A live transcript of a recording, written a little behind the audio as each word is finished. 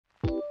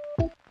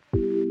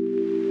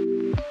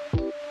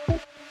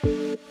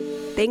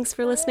Thanks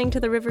for listening to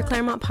the River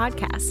Clermont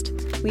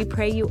podcast. We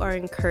pray you are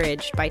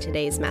encouraged by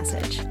today's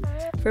message.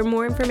 For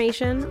more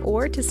information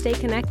or to stay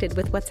connected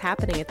with what's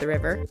happening at the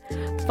River,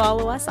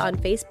 follow us on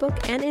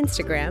Facebook and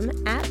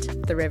Instagram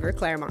at the River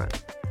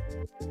Clermont.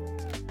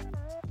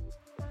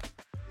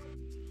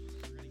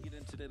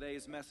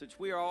 Today's message.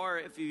 We are,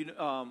 if you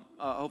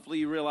hopefully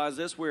you realize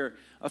this, we're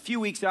a few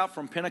weeks out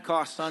from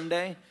Pentecost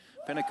Sunday.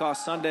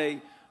 Pentecost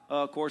Sunday,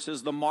 of course,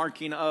 is the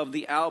marking of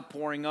the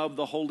outpouring of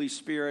the Holy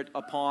Spirit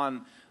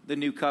upon the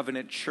New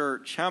Covenant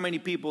Church. How many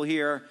people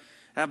here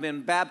have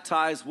been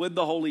baptized with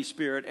the Holy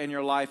Spirit and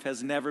your life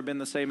has never been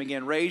the same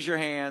again? Raise your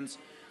hands.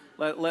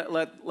 Let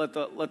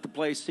the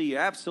place see you.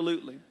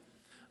 Absolutely.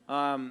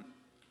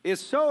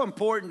 It's so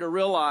important to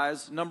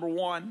realize, number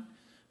one,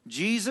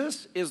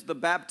 Jesus is the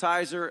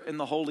baptizer in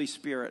the Holy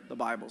Spirit, the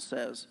Bible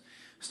says.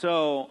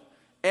 So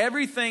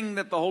everything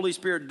that the Holy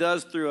Spirit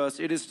does through us,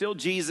 it is still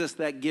Jesus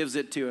that gives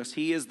it to us.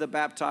 He is the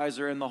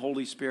baptizer in the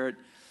Holy Spirit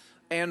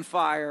and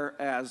fire,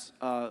 as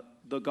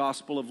the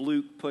Gospel of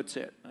Luke puts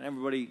it.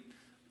 Everybody,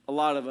 a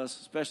lot of us,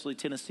 especially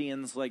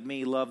Tennesseans like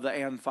me, love the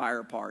and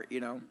fire part, you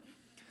know.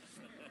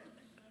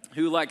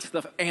 Who likes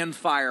the and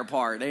fire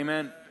part?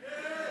 Amen?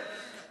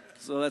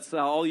 So that's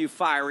all you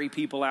fiery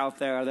people out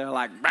there. They're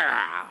like,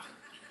 bah!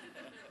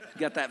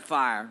 Got that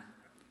fire.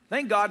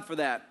 Thank God for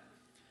that.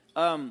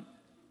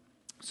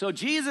 So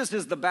Jesus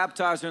is the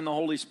baptizer in the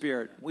Holy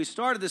Spirit. We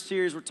started this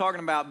series. We're talking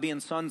about being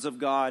sons of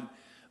God.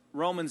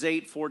 Romans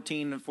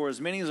 8:14. For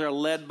as many as are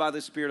led by the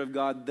Spirit of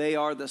God, they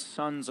are the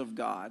sons of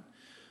God.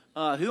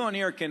 Who on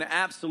here can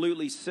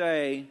absolutely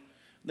say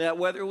that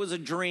whether it was a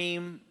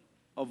dream,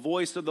 a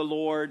voice of the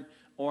Lord,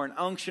 or an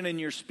unction in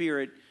your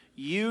spirit,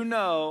 you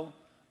know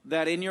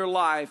that in your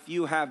life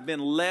you have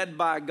been led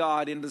by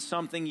God into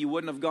something you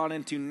wouldn't have gone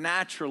into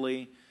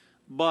naturally,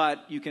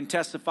 but you can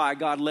testify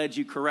God led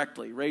you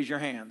correctly? Raise your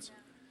hands.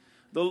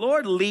 The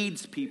Lord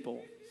leads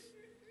people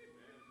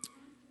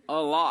a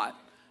lot.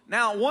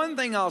 Now, one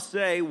thing I'll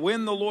say,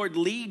 when the Lord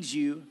leads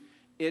you,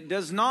 it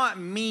does not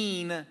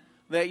mean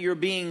that you're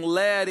being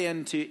led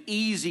into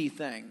easy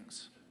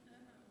things.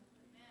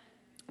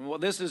 Well,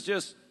 this is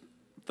just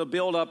the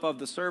buildup of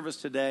the service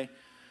today.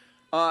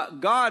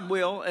 God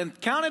will,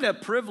 and count it a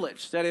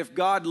privilege that if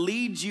God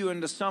leads you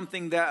into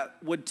something that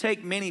would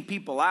take many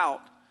people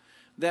out,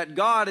 that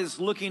God is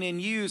looking in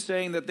you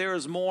saying that there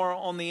is more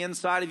on the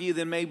inside of you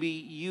than maybe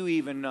you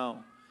even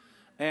know.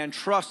 And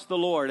trust the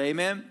Lord.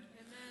 Amen? Amen.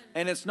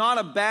 And it's not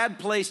a bad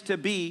place to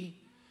be,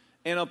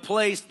 in a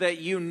place that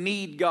you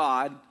need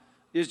God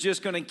is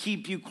just going to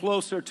keep you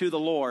closer to the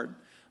Lord.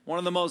 One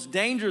of the most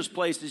dangerous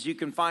places you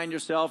can find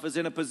yourself is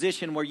in a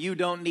position where you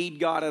don't need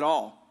God at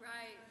all.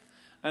 Right.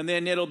 And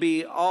then it'll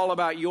be all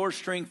about your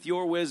strength,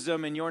 your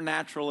wisdom, and your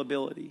natural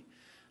ability.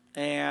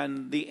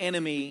 And the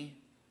enemy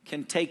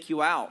can take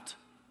you out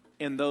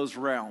in those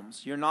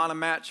realms. You're not a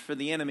match for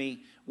the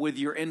enemy with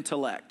your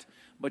intellect,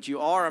 but you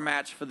are a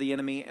match for the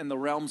enemy in the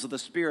realms of the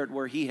Spirit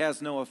where he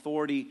has no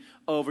authority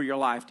over your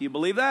life. Do you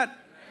believe that?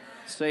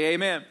 Amen. Say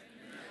amen.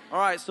 All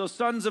right, so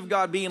sons of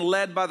God being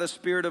led by the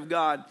Spirit of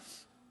God.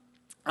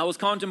 I was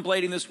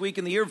contemplating this week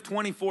in the year of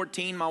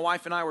 2014, my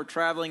wife and I were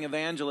traveling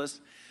evangelists,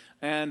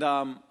 and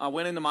I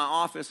went into my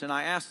office and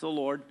I asked the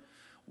Lord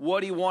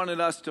what he wanted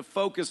us to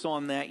focus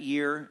on that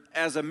year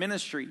as a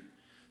ministry.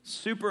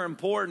 Super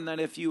important that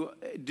if you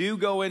do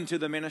go into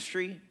the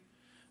ministry,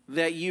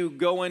 that you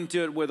go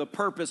into it with a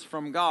purpose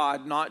from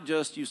God, not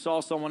just you saw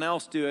someone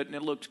else do it and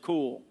it looked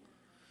cool,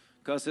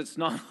 because it's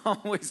not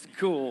always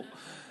cool.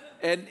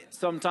 And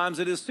sometimes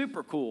it is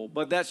super cool,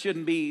 but that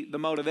shouldn't be the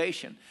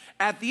motivation.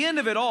 At the end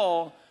of it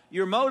all,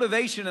 your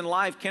motivation in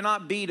life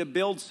cannot be to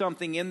build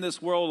something in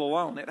this world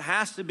alone. It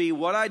has to be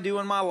what I do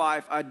in my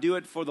life, I do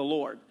it for the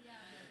Lord.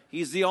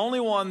 He's the only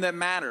one that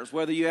matters.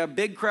 Whether you have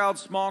big crowds,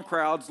 small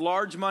crowds,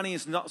 large money,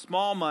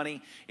 small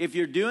money, if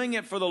you're doing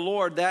it for the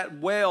Lord, that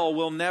well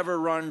will never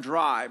run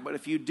dry. But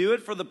if you do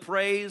it for the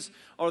praise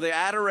or the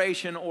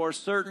adoration or a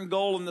certain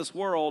goal in this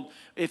world,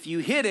 if you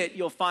hit it,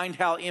 you'll find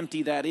how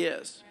empty that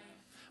is.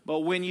 But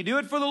when you do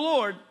it for the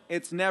Lord,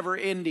 it's never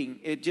ending.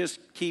 It just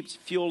keeps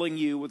fueling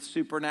you with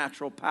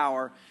supernatural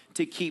power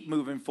to keep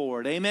moving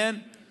forward.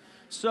 Amen?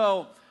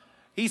 So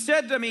he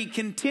said to me,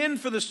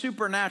 contend for the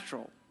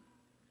supernatural.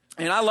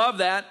 And I love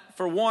that,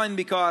 for one,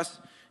 because,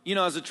 you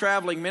know, as a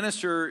traveling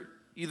minister,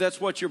 that's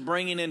what you're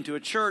bringing into a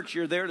church.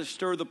 You're there to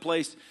stir the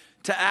place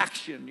to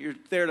action. You're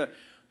there to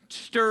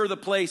stir the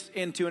place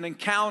into an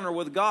encounter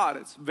with God.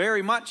 It's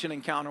very much an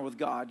encounter with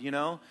God, you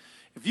know.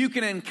 If you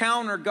can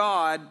encounter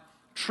God,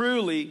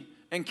 truly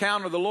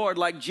encounter the Lord,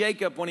 like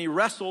Jacob when he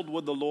wrestled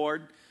with the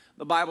Lord,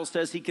 the Bible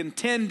says he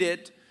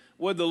contended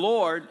with the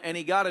Lord and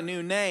he got a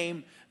new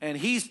name, and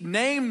he's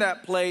named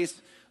that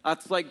place,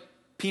 it's like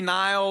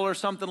Peniel or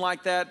something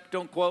like that.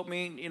 Don't quote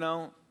me, you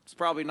know, it's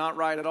probably not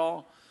right at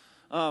all.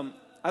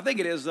 I think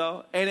it is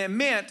though. And it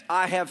meant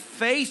I have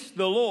faced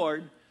the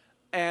Lord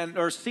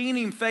or seen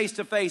him face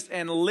to face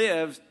and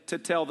lived to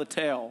tell the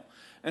tale.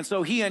 And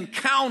so he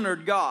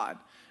encountered God.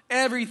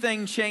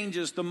 Everything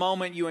changes the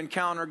moment you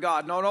encounter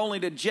God. Not only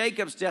did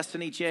Jacob's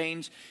destiny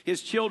change,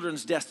 his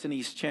children's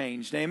destinies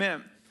changed.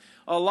 Amen.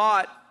 A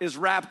lot is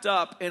wrapped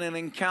up in an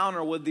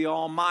encounter with the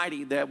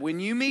Almighty, that when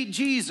you meet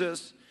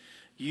Jesus,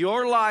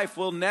 your life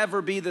will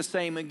never be the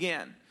same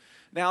again.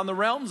 Now, in the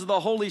realms of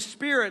the Holy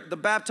Spirit, the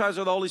baptizer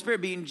of the Holy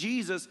Spirit being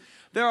Jesus,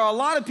 there are a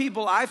lot of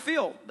people, I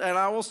feel, and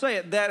I will say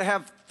it, that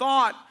have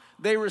thought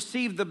they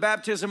received the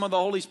baptism of the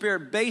Holy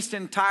Spirit based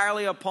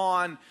entirely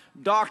upon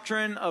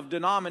doctrine of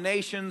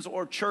denominations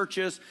or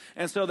churches,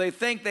 and so they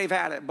think they've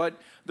had it. But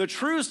the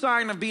true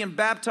sign of being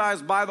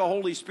baptized by the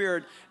Holy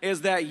Spirit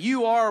is that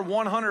you are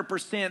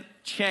 100%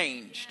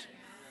 changed.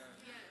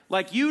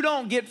 Like, you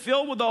don't get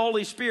filled with the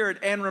Holy Spirit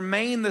and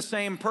remain the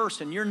same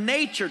person. Your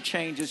nature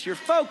changes. Your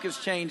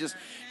focus changes.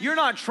 You're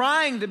not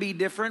trying to be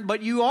different,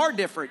 but you are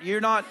different.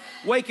 You're not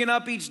waking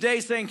up each day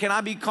saying, can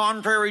I be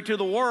contrary to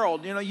the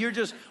world? You know, you're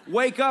just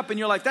wake up and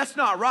you're like, that's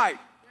not right.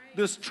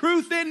 This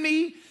truth in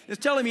me is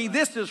telling me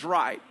this is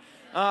right.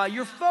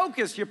 Your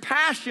focus, your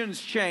passions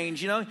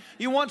change. You know,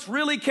 you once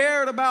really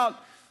cared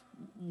about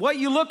what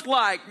you looked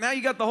like. Now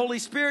you got the Holy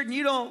Spirit and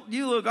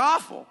you look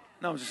awful.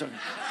 No, I'm just joking.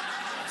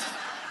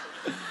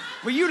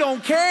 But you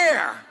don't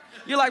care.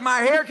 You're like, my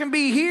hair can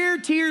be here,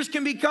 tears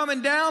can be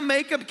coming down,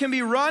 makeup can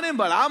be running,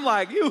 but I'm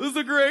like, it was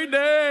a great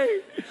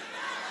day.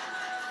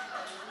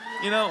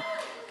 You know,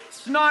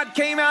 snot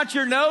came out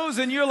your nose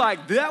and you're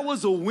like, that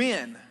was a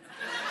win.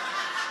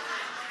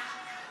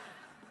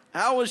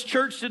 How was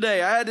church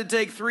today? I had to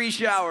take 3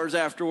 showers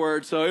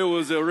afterwards, so it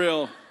was a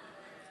real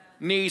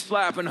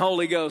knee-slapping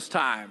Holy Ghost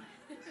time.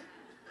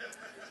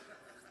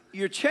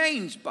 You're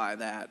changed by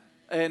that.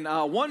 And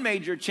one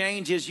major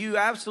change is you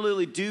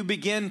absolutely do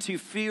begin to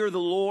fear the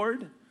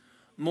Lord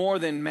more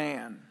than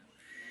man.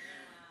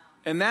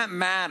 And that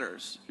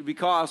matters,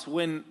 because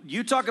when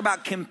you talk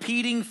about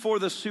competing for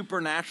the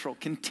supernatural,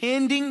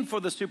 contending for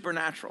the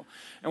supernatural,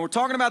 and we're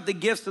talking about the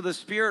gifts of the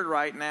Spirit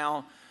right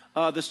now,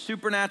 the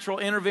supernatural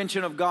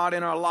intervention of God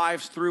in our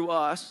lives through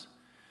us,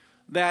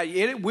 that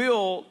it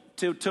will,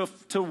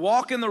 to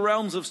walk in the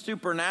realms of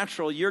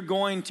supernatural, you're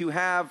going to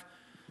have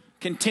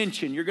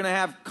contention. You're going to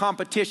have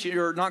competition,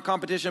 or not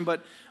competition,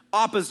 but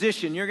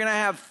opposition. You're going to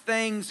have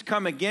things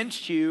come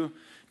against you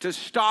to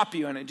stop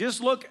you in it.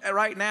 Just look at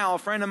right now, a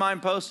friend of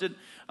mine posted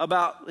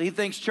about, he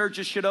thinks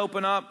churches should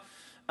open up,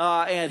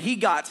 and he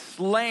got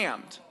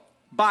slammed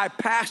by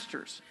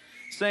pastors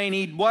saying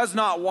he was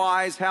not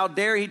wise. How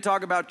dare he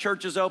talk about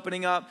churches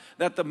opening up,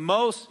 that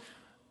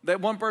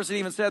one person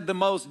even said the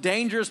most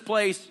dangerous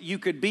place you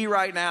could be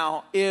right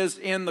now is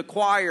in the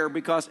choir,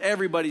 because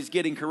everybody's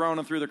getting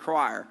corona through the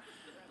choir.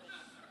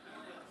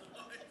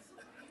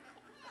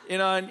 You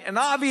know, and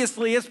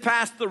obviously it's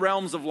past the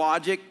realms of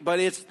logic, but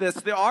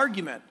that's the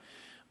argument.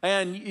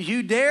 And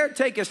you dare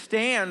take a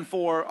stand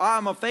for,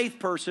 I'm a faith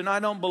person, I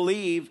don't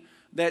believe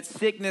that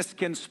sickness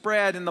can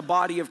spread in the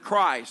body of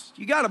Christ.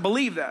 You got to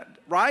believe that,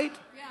 right?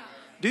 Yeah.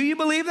 Do you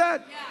believe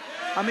that?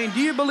 Yeah. I mean,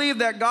 do you believe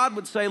that God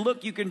would say,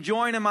 look, you can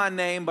join in my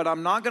name, but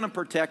I'm not going to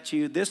protect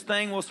you. This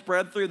thing will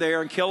spread through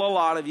there and kill a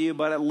lot of you,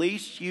 but at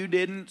least you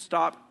didn't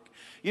stop.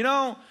 You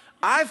know,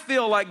 I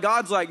feel like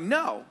God's like,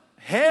 no.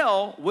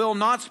 Hell will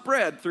not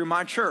spread through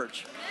my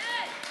church.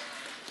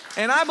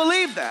 And I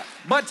believe that.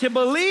 But to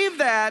believe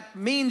that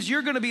means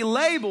you're going to be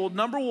labeled,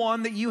 number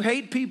one, that you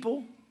hate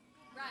people.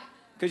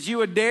 Because you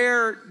would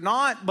dare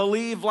not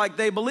believe like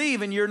they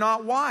believe, and you're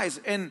not wise.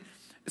 And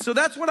so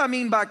that's what I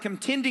mean by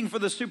contending for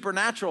the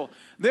supernatural.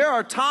 There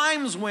are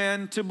times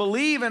when to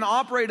believe and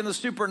operate in the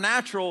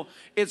supernatural,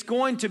 it's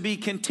going to be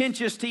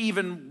contentious to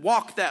even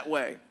walk that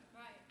way.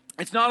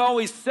 It's not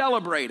always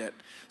celebrated.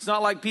 It's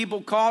not like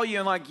people call you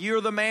and like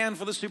you're the man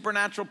for the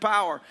supernatural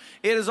power.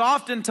 It is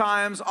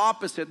oftentimes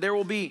opposite. There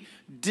will be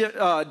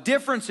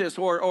differences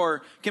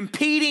or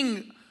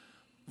competing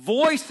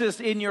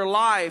voices in your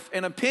life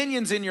and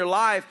opinions in your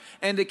life.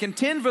 And to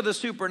contend for the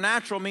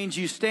supernatural means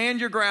you stand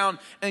your ground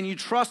and you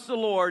trust the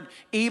Lord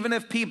even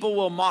if people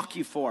will mock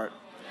you for it.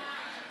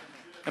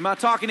 Am I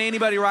talking to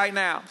anybody right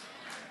now?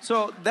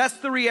 So that's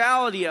the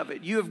reality of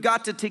it. You have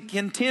got to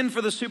contend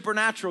for the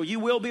supernatural. You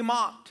will be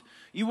mocked.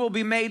 You will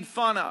be made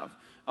fun of.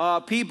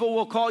 People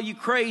will call you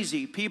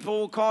crazy.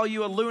 People will call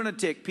you a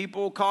lunatic.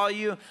 People will call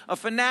you a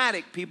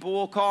fanatic. People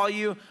will call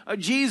you a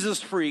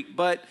Jesus freak.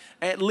 But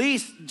at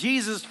least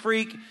Jesus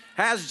freak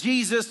has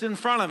Jesus in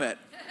front of it.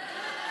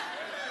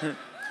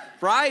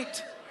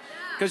 Right?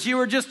 Because you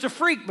were just a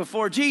freak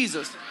before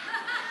Jesus.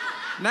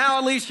 Now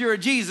at least you're a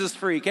Jesus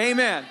freak.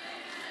 Amen.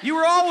 You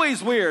were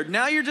always weird.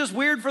 Now you're just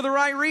weird for the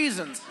right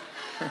reasons.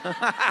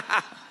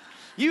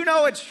 You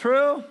know it's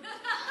true.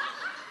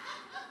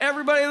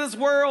 Everybody in this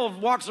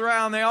world walks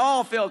around, they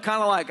all feel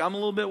kind of like, I'm a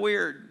little bit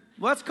weird.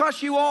 Well, that's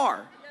because you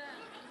are.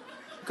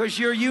 Because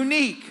you're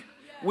unique.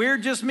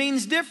 Weird just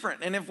means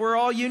different. And if we're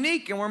all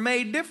unique and we're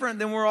made different,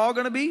 then we're all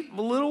going to be a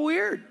little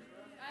weird.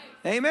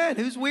 Amen.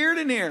 Who's weird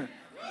in here?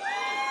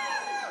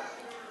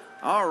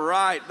 All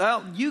right.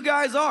 Well, you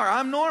guys are.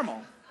 I'm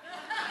normal.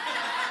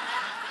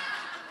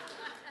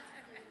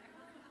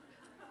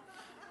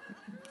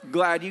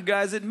 Glad you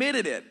guys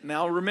admitted it.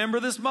 Now remember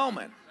this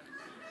moment.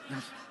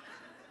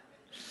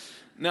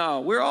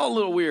 No, we're all a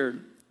little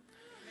weird.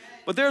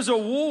 But there's a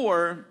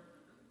war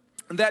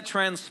that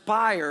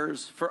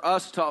transpires for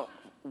us to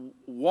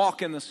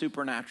walk in the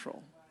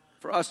supernatural,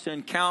 for us to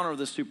encounter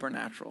the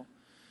supernatural.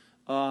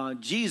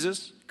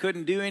 Jesus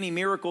couldn't do any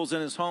miracles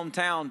in his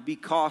hometown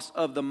because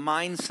of the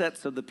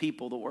mindsets of the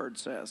people, the word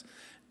says.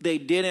 They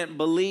didn't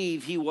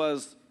believe he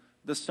was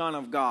the Son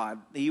of God.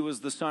 He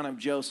was the son of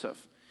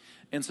Joseph.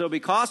 And so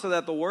because of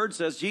that, the word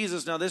says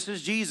Jesus, now this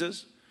is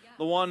Jesus,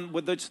 the one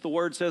with which the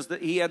word says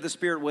that he had the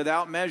Spirit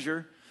without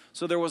measure.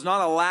 So there was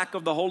not a lack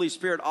of the Holy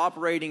Spirit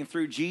operating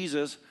through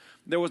Jesus.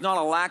 There was not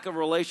a lack of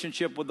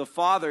relationship with the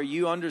Father.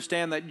 You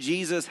understand that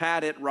Jesus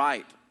had it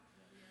right,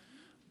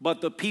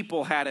 but the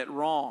people had it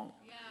wrong.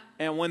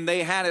 And when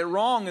they had it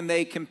wrong and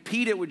they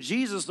competed with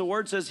Jesus, the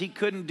word says he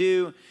couldn't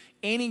do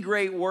any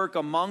great work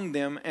among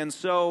them. And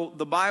so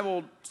the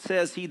Bible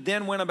says he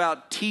then went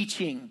about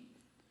teaching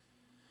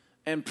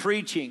and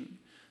preaching.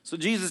 So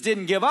Jesus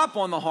didn't give up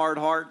on the hard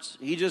hearts.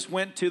 He just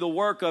went to the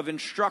work of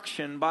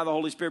instruction by the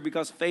Holy Spirit,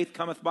 because faith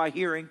cometh by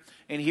hearing,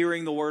 and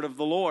hearing the word of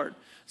the Lord.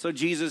 So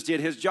Jesus did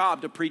his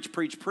job to preach,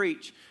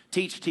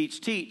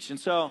 teach, teach. And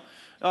so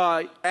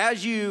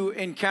as you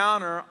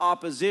encounter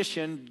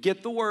opposition,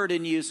 get the word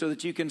in you so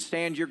that you can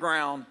stand your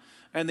ground,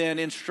 and then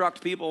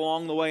instruct people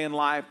along the way in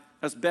life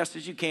as best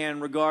as you can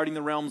regarding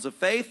the realms of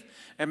faith.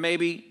 And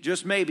maybe,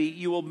 just maybe,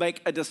 you will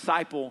make a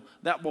disciple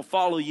that will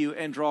follow you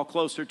and draw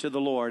closer to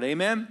the Lord.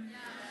 Amen? Yeah.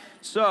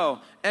 So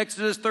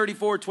Exodus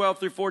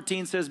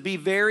 34:12-14 says, be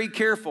very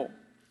careful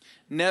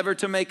never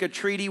to make a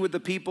treaty with the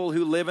people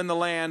who live in the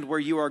land where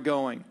you are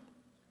going.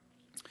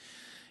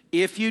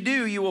 If you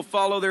do, you will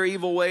follow their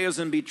evil ways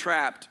and be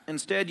trapped.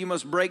 Instead, you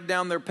must break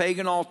down their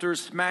pagan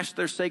altars, smash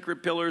their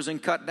sacred pillars,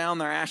 and cut down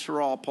their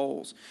Asherah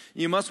poles.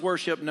 You must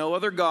worship no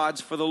other gods,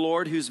 for the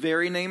Lord, whose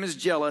very name is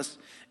jealous,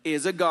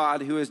 is a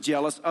God who is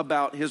jealous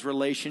about his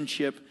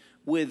relationship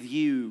with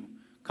you.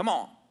 Come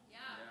on. Yeah.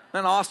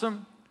 Isn't that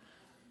awesome?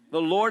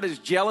 The Lord is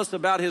jealous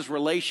about his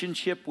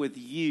relationship with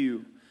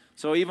you.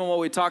 So even what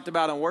we talked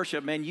about in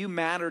worship, man, you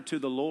matter to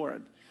the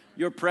Lord.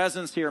 Your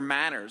presence here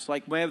matters.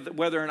 Like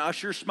whether an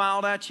usher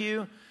smiled at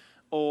you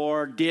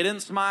or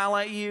didn't smile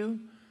at you,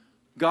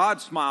 God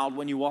smiled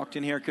when you walked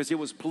in here because it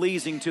was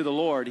pleasing to the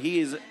Lord.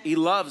 He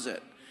loves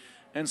it.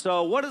 And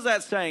so what is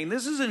that saying?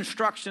 This is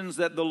instructions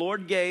that the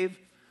Lord gave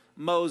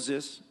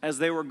Moses as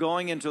they were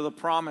going into the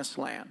promised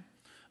land.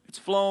 It's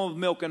flowing with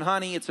milk and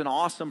honey. It's an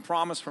awesome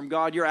promise from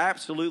God. You're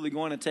absolutely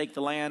going to take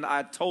the land.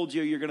 I told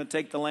you you're going to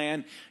take the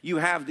land. You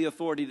have the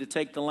authority to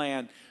take the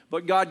land.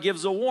 But God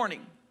gives a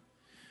warning.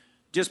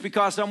 Just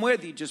because I'm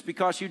with you, just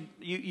because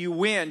you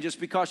win, just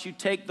because you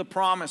take the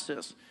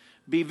promises,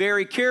 be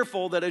very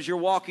careful that as you're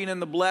walking in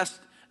the blessed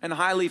and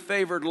highly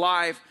favored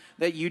life,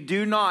 that you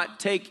do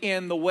not take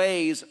in the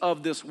ways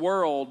of this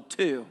world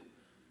too,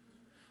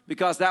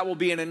 because that will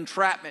be an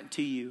entrapment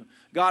to you.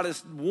 God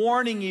is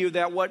warning you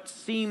that what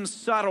seems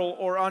subtle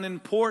or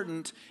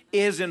unimportant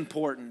is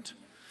important.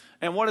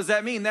 And what does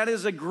that mean? That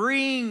is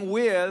agreeing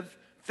with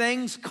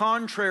things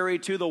contrary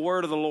to the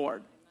word of the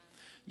Lord.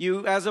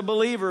 You, as a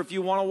believer, if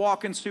you want to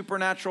walk in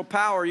supernatural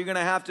power, you're going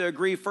to have to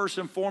agree first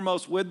and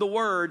foremost with the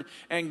word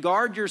and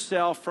guard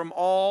yourself from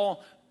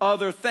all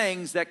other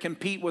things that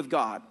compete with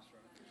God.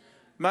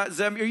 Are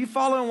you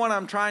following what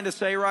I'm trying to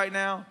say right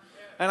now?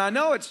 And I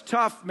know it's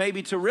tough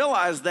maybe to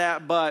realize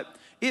that, but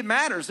it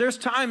matters. There's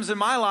times in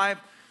my life,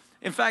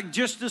 in fact,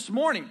 just this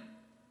morning,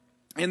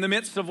 in the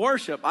midst of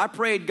worship, I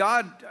prayed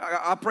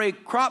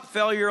crop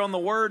failure on the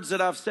words that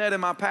I've said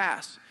in my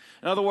past.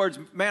 In other words,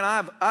 man,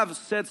 I've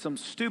said some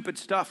stupid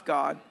stuff,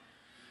 God.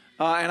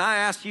 And I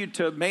ask you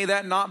to, may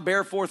that not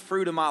bear forth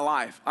fruit in my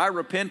life. I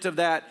repent of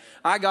that.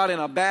 I got in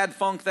a bad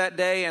funk that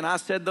day and I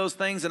said those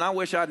things, and I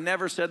wish I'd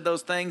never said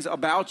those things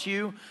about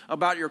you,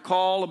 about your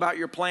call, about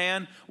your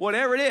plan,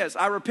 whatever it is.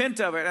 I repent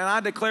of it, and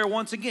I declare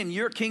once again,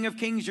 you're King of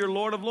Kings, you're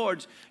Lord of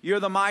Lords. You're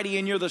the mighty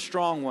and you're the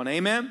strong one.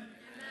 Amen? Amen.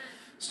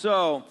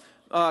 So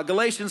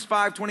Galatians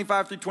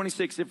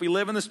 5:25-26, if we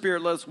live in the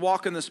Spirit, let us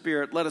walk in the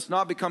Spirit. Let us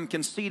not become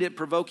conceited,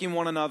 provoking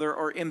one another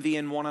or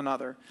envying one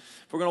another.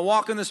 If we're going to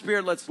walk in the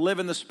Spirit, let's live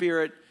in the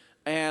Spirit,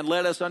 and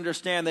let us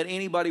understand that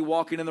anybody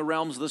walking in the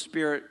realms of the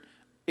Spirit,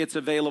 it's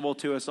available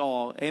to us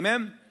all.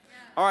 Amen?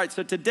 All right,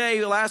 so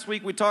today, last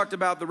week, we talked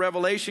about the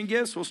revelation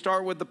gifts. We'll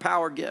start with the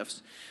power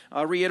gifts.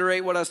 I'll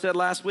reiterate what I said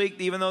last week.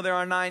 Even though there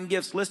are 9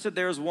 gifts listed,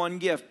 there is one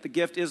gift. The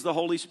gift is the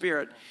Holy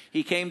Spirit.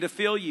 He came to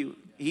fill you.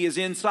 He is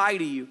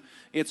inside of you.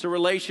 It's a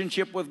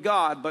relationship with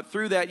God, but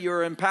through that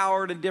you're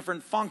empowered in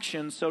different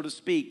functions, so to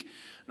speak.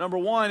 Number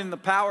 1 in the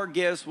power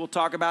gifts we'll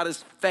talk about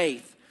is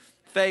faith.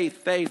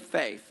 Faith.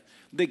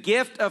 The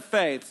gift of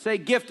faith. Say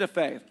gift of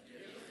faith.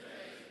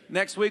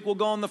 Next week we'll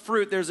go on the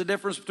fruit. There's a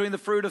difference between the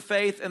fruit of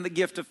faith and the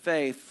gift of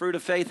faith. Fruit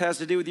of faith has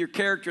to do with your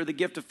character. The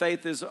gift of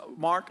faith is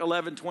Mark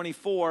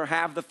 11:24.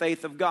 Have the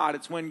faith of God.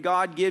 It's when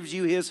God gives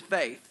you his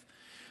faith.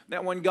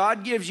 That when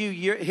God gives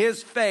you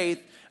his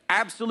faith,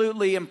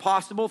 absolutely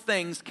impossible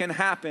things can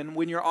happen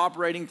when you're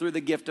operating through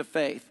the gift of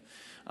faith.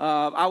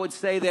 I would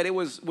say that it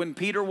was when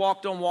Peter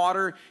walked on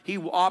water, he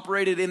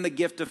operated in the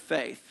gift of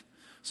faith.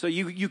 So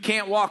you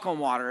can't walk on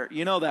water.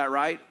 You know that,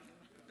 right?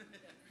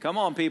 Come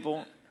on,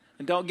 people.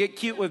 And don't get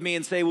cute with me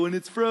and say, when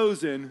it's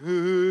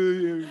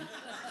frozen.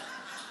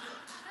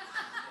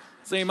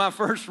 See, my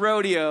first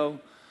rodeo,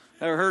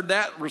 I heard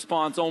that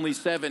response only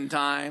 7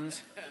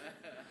 times.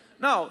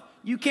 No,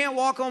 you can't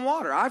walk on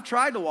water. I've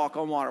tried to walk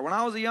on water. When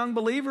I was a young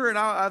believer and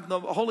the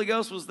Holy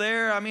Ghost was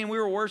there, I mean, we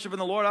were worshiping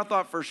the Lord. I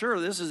thought, for sure,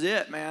 this is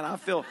it, man. I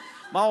feel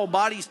my whole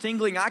body's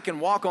tingling. I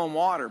can walk on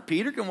water.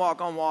 Peter can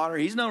walk on water.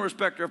 He's no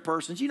respecter of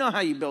persons. You know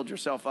how you build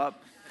yourself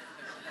up.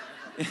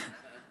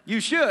 You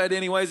should,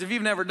 anyways. If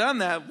you've never done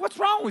that, what's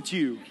wrong with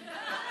you?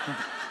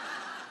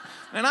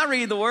 And I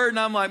read the word, and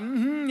I'm like,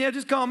 yeah,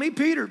 just call me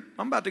Peter.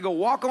 I'm about to go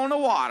walk on the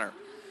water.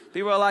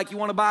 People are like, you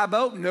want to buy a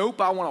boat?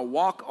 Nope, I want to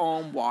walk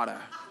on water.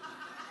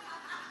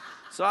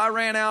 So I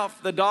ran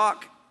out the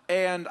dock,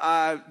 and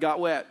I got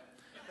wet.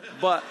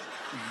 But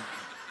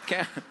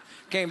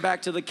came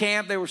back to the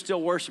camp. They were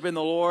still worshiping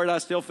the Lord. I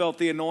still felt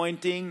the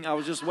anointing. I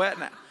was just wet.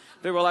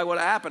 They were like, what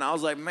happened? I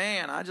was like,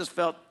 man, I just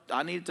felt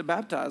I needed to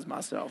baptize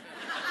myself.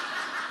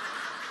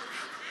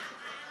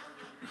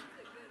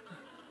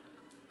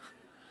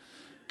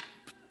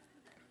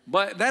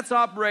 But that's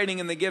operating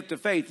in the gift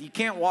of faith. You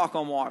can't walk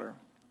on water.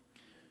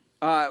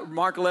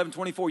 Mark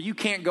 11:24, you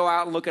can't go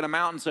out and look at a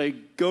mountain and say,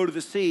 go to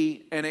the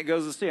sea, and it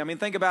goes to the sea. I mean,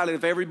 think about it.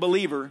 If every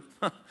believer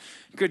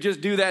could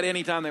just do that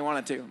anytime they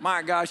wanted to.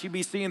 My gosh, you'd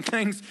be seeing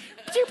things.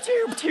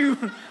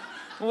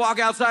 Walk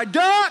outside,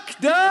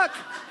 duck.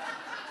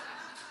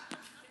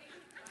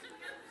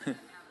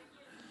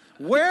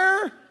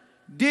 Where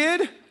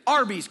did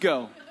Arby's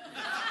go?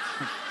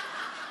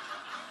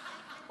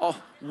 Oh,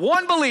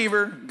 one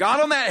believer got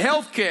on that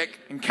health kick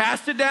and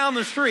cast it down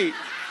the street.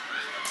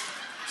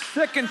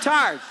 Sick and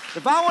tired.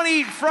 If I want to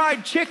eat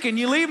fried chicken,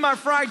 you leave my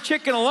fried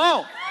chicken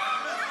alone.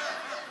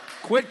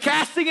 Quit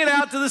casting it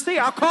out to the sea.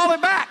 I'll call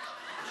it back.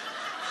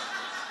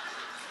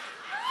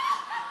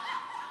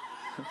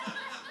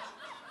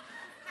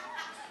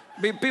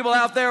 People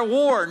out there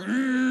war.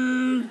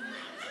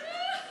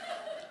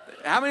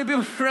 How many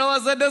people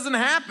realize that doesn't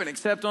happen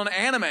except on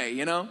anime,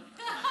 you know?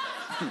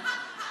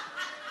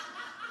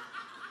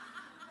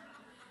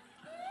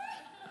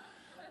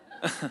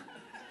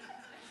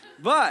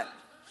 But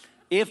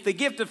if the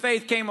gift of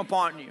faith came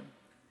upon you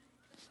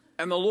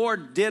and the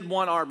Lord did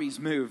want Arby's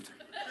moved,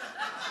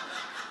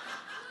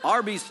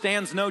 Arby's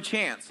stands no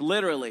chance,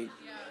 literally.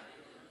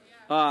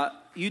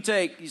 You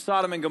take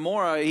Sodom and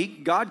Gomorrah,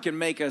 God can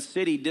make a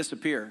city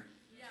disappear.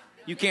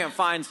 You can't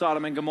find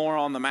Sodom and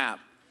Gomorrah on the map.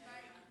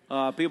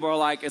 People are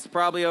like, it's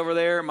probably over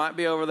there, it might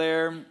be over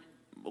there.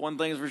 One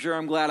thing's for sure,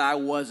 I'm glad I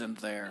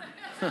wasn't there.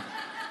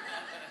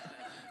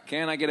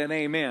 Can I get an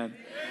amen?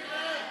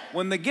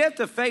 When the gift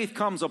of faith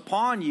comes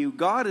upon you,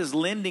 God is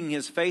lending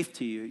his faith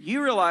to you.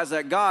 You realize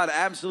that God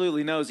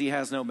absolutely knows he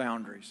has no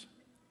boundaries.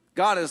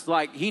 God is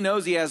like, he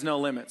knows he has no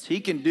limits. He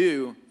can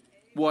do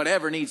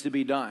whatever needs to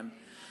be done.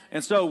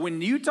 And so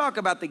when you talk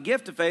about the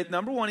gift of faith,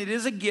 number one, it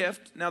is a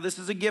gift. Now, this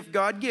is a gift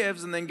God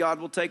gives, and then God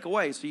will take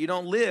away. So you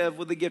don't live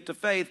with the gift of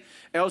faith,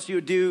 else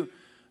you'd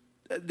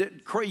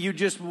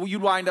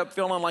wind up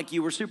feeling like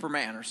you were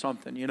Superman or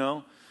something, you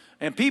know.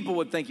 And people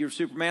would think you're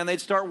Superman.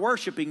 They'd start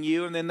worshiping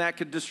you, and then that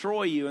could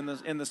destroy you in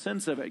the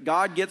sense of it.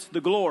 God gets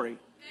the glory. Amen.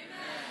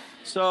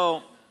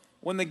 So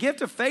when the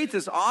gift of faith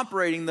is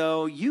operating,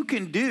 though, you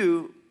can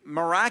do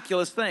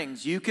miraculous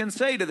things. You can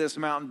say to this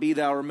mountain, be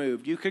thou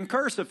removed. You can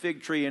curse a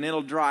fig tree, and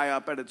it'll dry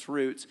up at its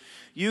roots.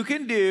 You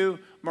can do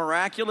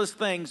miraculous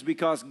things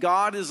because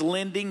God is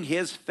lending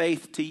his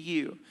faith to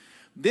you.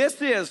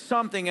 This is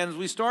something, and as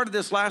we started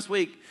this last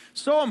week,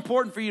 so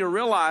important for you to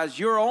realize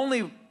your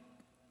only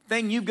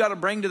thing you've got to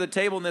bring to the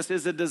table in this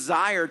is a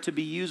desire to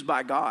be used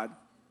by God.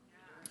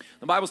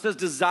 The Bible says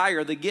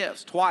desire the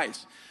gifts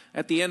twice.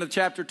 At the end of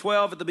chapter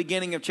 12, at the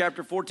beginning of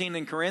chapter 14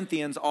 in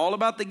Corinthians, all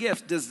about the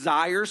gifts.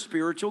 Desire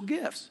spiritual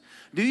gifts.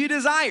 Do you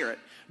desire it?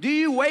 Do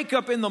you wake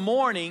up in the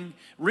morning,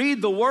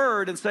 read the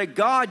word, and say,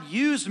 God,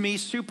 use me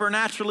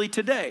supernaturally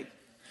today?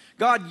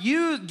 God,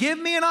 give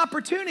me an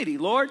opportunity,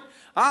 Lord.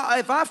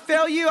 If I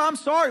fail you, I'm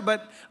sorry,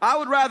 but I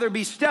would rather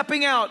be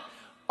stepping out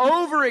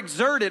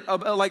overexerted,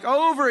 like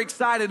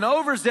overexcited and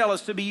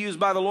overzealous to be used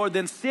by the Lord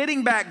than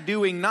sitting back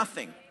doing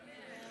nothing.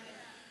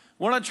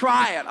 Want to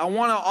try it. I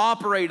want to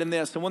operate in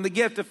this. And when the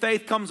gift of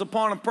faith comes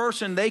upon a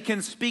person, they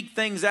can speak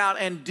things out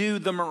and do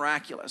the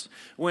miraculous.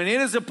 When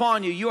it is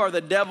upon you, you are the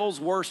devil's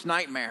worst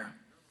nightmare.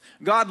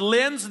 God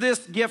lends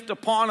this gift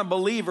upon a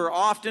believer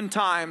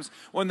oftentimes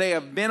when they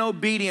have been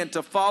obedient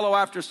to follow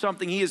after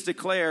something he has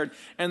declared,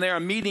 and they are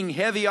meeting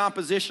heavy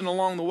opposition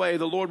along the way.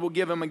 The Lord will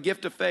give them a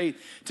gift of faith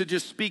to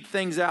just speak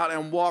things out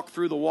and walk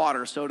through the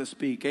water, so to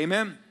speak.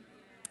 Amen?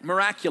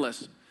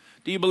 Miraculous.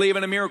 Do you believe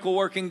in a miracle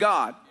working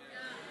God?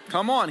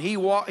 Come on,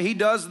 he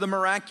does the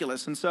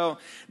miraculous. And so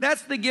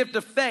that's the gift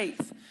of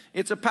faith.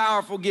 It's a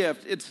powerful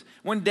gift. It's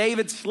when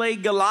David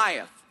slayed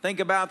Goliath. Think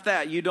about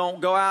that. You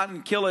don't go out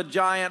and kill a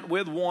giant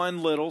with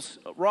one little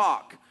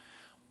rock.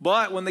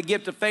 But when the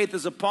gift of faith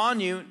is upon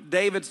you,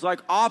 David's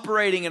like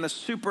operating in a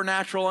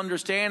supernatural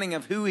understanding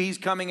of who he's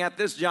coming at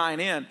this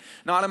giant in.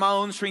 Not in my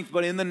own strength,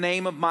 but in the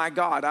name of my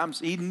God.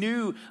 He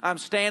knew I'm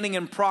standing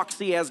in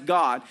proxy as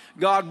God.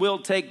 God will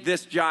take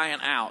this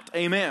giant out.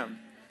 Amen.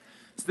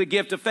 It's the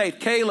gift of faith.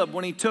 Caleb,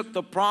 when he took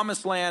the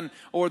promised land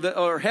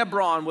or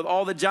Hebron with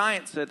all the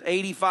giants at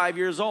 85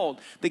 years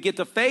old, the gift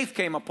of faith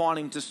came upon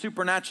him to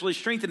supernaturally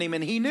strengthen him.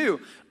 And he knew,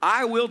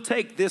 I will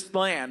take this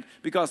land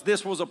because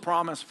this was a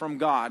promise from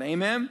God.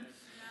 Amen? Yeah.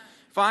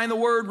 Find the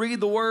word, read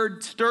the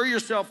word, stir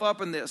yourself up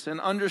in this and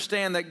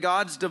understand that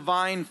God's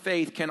divine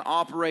faith can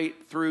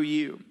operate through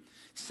you.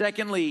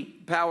 Secondly,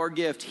 power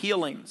gift,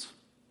 healings.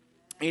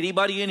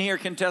 Anybody in here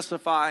can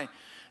testify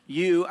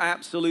you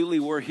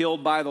absolutely were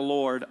healed by the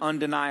Lord,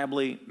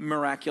 undeniably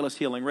miraculous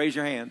healing. Raise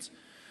your hands.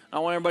 I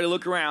want everybody to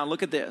look around.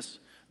 Look at this.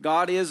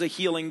 God is a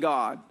healing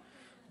God.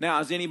 Now,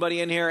 has anybody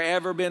in here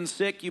ever been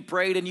sick? You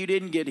prayed and you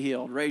didn't get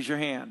healed. Raise your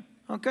hand.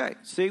 Okay,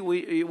 see,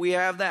 we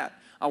have that.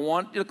 I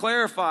want to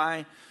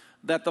clarify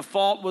that the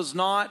fault was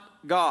not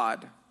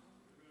God.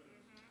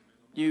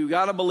 You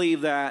got to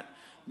believe that.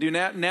 Do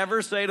not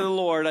never say to the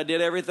Lord, I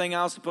did everything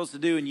I was supposed to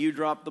do and you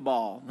dropped the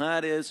ball.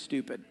 That is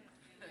stupid.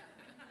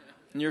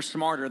 And you're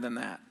smarter than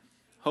that,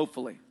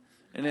 hopefully.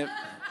 And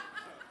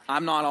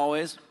I'm not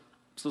always.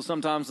 So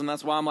sometimes, and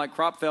that's why I'm like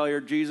crop failure.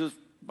 Jesus,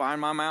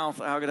 behind my mouth,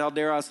 how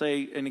dare I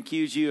say and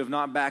accuse you of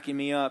not backing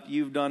me up?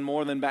 You've done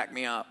more than back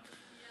me up.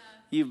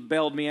 Yeah. You've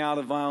bailed me out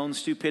of my own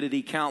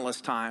stupidity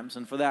countless times.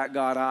 And for that,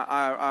 God,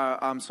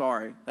 I'm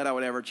sorry that I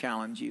would ever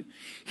challenge you.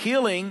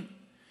 Healing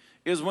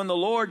is when the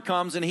Lord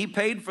comes, and he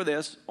paid for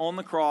this on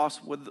the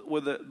cross with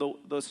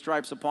the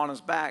stripes upon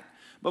his back.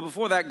 But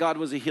before that, God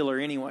was a healer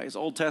anyways.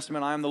 Old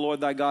Testament, I am the Lord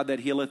thy God that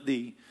healeth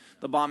thee.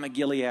 The balm of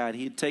Gilead.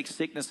 He takes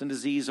sickness and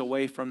disease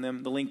away from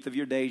them. The length of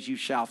your days you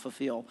shall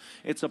fulfill.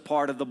 It's a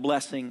part of the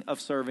blessing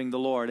of serving the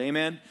Lord.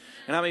 Amen?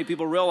 And how many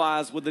people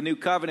realize with the new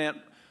covenant,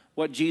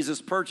 what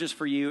Jesus purchased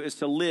for you is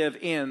to live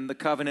in the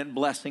covenant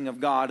blessing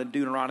of God in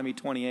Deuteronomy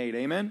 28.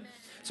 Amen?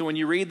 So when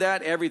you read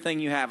that, everything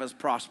you have is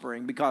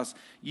prospering because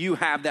you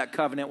have that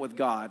covenant with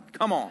God.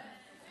 Come on.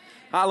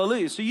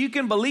 Hallelujah. So you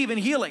can believe in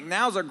healing.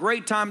 Now's a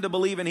great time to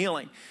believe in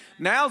healing.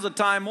 Now's a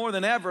time more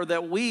than ever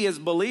that we as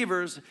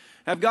believers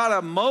have got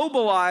to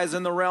mobilize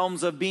in the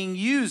realms of being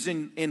used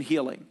in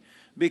healing.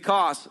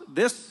 Because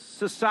this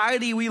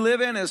society we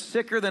live in is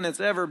sicker than it's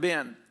ever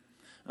been.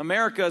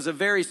 America is a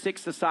very sick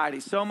society.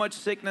 So much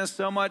sickness,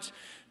 so much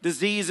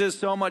diseases,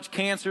 so much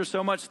cancer,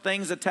 so much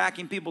things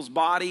attacking people's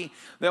body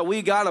that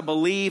we got to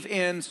believe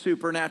in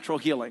supernatural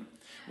healing.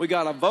 We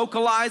got to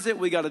vocalize it.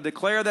 We got to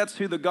declare that's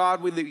who the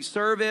God we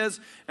serve is.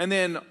 And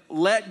then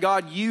let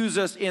God use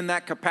us in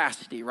that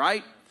capacity,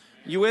 right?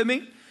 You with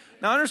me?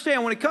 Now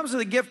understand, when it comes to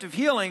the gift of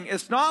healing,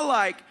 it's not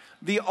like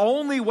the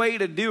only way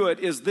to do it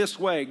is this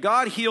way.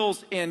 God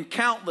heals in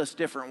countless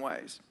different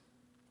ways.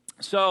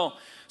 So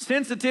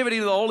sensitivity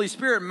to the Holy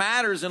Spirit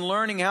matters in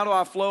learning how do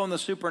I flow in the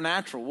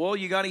supernatural. Well,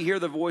 you got to hear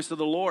the voice of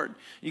the Lord.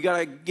 You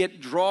got to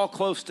draw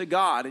close to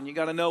God, and you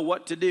got to know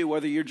what to do,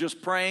 whether you're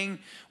just praying,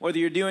 whether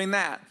you're doing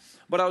that.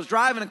 But I was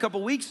driving a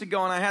couple weeks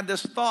ago and I had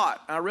this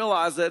thought. I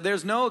realized that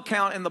there's no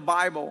account in the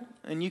Bible,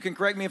 and you can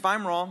correct me if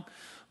I'm wrong,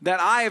 that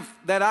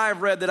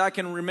I've read that I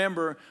can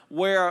remember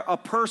where a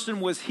person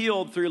was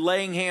healed through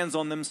laying hands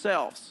on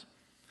themselves.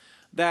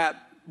 That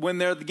when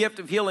the gift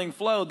of healing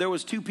flowed, there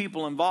was two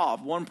people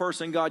involved. One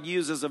person God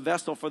used as a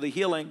vessel for the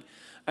healing,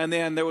 and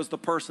then there was the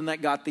person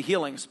that got the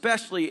healing,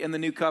 especially in the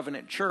New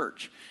Covenant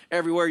church.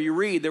 Everywhere you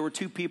read, there were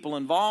two people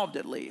involved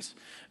at least.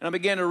 And I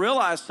began to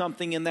realize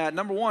something in that.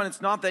 Number one,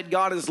 it's not that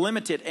God is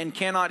limited and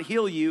cannot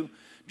heal you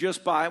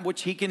just by,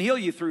 which he can heal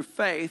you through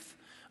faith.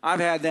 I've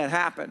had that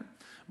happen.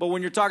 But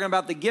when you're talking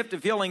about the gift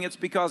of healing, it's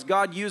because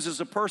God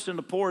uses a person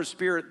to pour his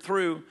spirit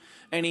through,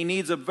 and he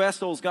needs a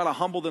vessel who's got to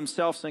humble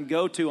themselves and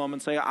go to him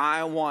and say,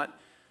 I want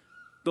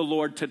the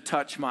Lord to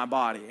touch my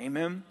body.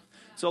 Amen?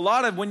 So a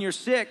lot of when you're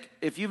sick,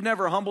 if you've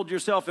never humbled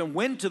yourself and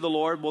went to the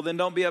Lord, well, then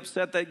don't be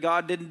upset that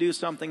God didn't do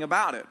something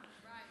about it.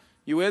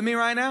 You with me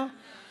right now?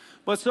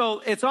 But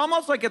so it's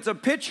almost like it's a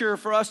picture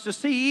for us to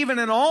see, even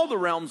in all the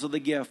realms of the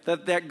gift,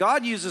 that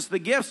God uses the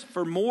gifts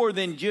for more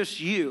than just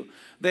you.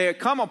 They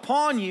come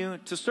upon you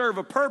to serve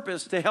a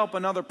purpose to help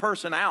another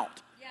person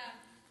out. Yeah.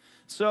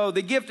 So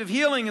the gift of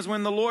healing is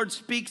when the Lord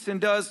speaks and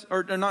does,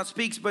 or not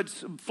speaks, but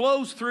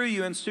flows through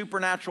you in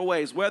supernatural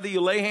ways. Whether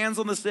you lay hands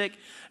on the sick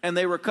and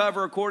they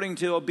recover according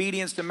to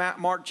obedience to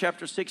Mark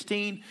chapter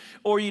 16,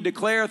 or you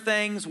declare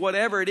things,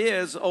 whatever it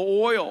is,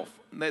 oil.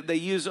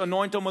 They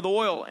anoint them with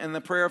oil, and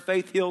the prayer of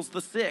faith heals the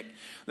sick.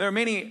 There are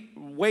many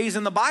ways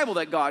in the Bible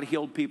that God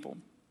healed people.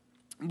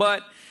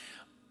 But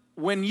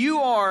when you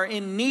are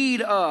in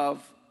need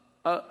of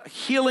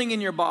healing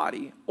in your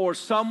body, or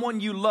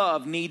someone you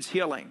love needs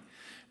healing,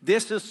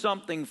 this is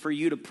something for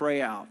you to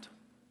pray out.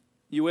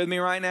 You with me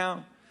right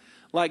now?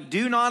 Like,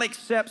 do not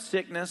accept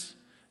sickness.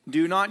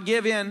 Do not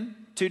give in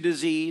to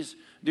disease.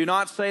 Do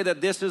not say that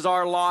this is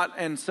our lot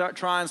and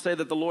try and say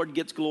that the Lord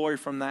gets glory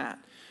from that.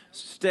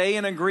 Stay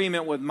in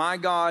agreement with my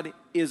God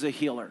is a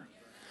healer.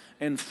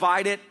 and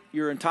fight it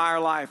your entire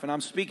life. And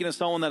I'm speaking to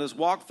someone that has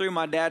walked through.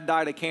 My dad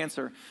died of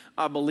cancer.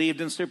 I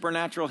believed in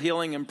supernatural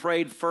healing and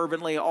prayed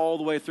fervently all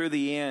the way through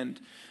the end.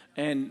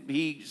 And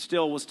he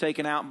still was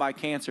taken out by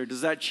cancer.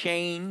 Does that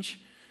change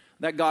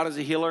that God is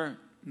a healer?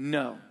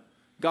 No.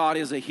 God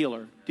is a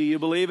healer. Do you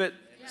believe it?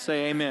 Yes.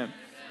 Say amen.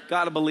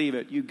 Got to believe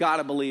it. You got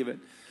to believe it.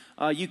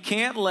 You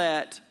can't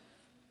let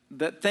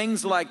that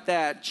things like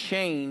that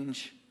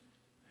change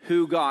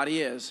who God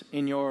is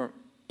in your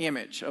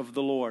image of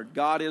the Lord.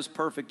 God is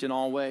perfect in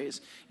all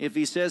ways. If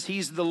he says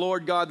he's the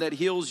Lord God that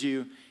heals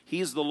you,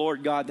 he's the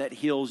Lord God that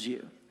heals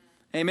you.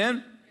 Amen?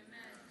 Amen.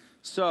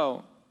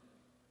 So,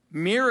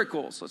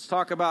 miracles. Let's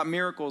talk about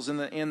miracles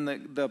in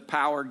the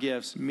power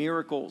gifts.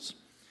 Miracles.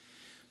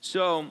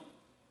 So,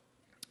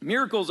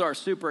 miracles are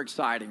super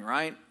exciting,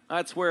 right?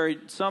 That's where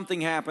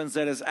something happens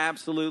that is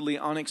absolutely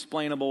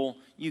unexplainable.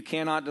 You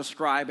cannot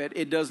describe it.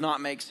 It does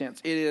not make sense.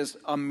 It is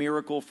a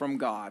miracle from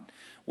God.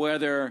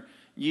 Whether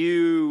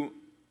you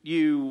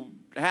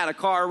had a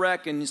car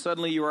wreck and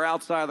suddenly you were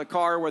outside of the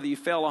car, whether you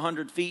fell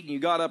 100 feet and you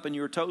got up and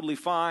you were totally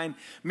fine.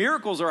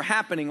 Miracles are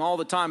happening all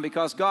the time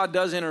because God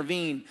does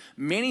intervene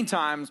many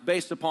times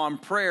based upon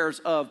prayers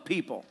of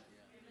people.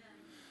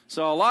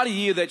 So a lot of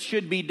you that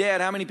should be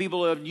dead, how many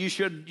people have, you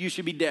should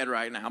be dead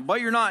right now? But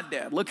you're not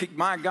dead. Look at,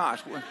 my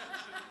gosh.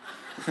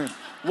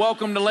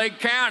 Welcome to Lake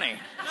County.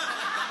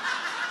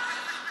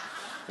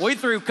 We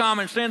threw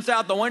common sense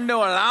out the window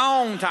a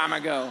long time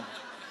ago.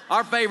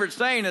 Our favorite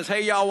saying is,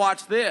 hey, y'all,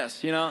 watch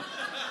this, you know.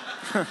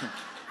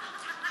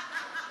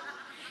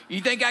 You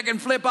think I can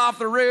flip off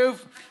the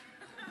roof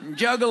and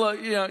juggle a,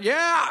 you know,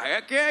 yeah,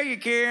 heck yeah, you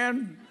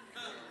can.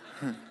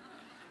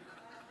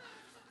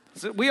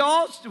 So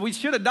we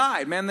should have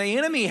died, man. The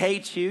enemy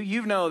hates you.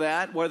 You know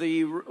that. Whether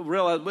you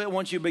realize,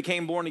 once you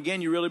became born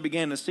again, you really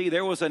began to see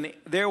there was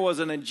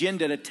an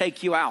agenda to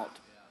take you out.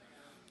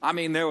 I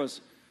mean, there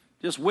was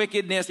just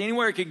wickedness.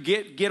 Anywhere it could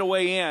get a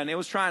way in, it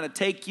was trying to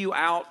take you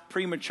out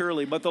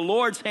prematurely. But the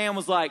Lord's hand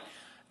was like,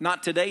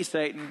 not today,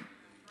 Satan.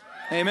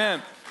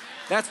 Amen.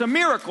 That's a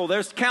miracle.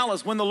 There's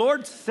countless. When the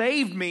Lord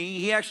saved me,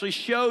 he actually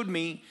showed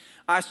me.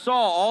 I saw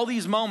all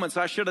these moments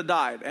I should have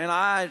died. And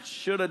I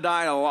should have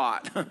died a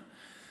lot.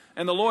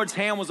 And the Lord's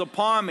hand was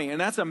upon me.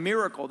 And that's a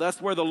miracle. That's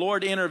where the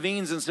Lord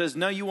intervenes and says,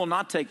 no, you will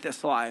not take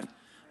this life.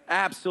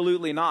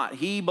 Absolutely not.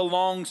 He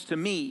belongs to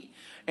me.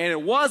 And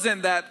it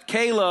wasn't that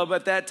Caleb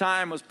at that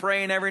time was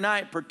praying every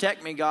night,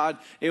 protect me, God.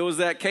 It was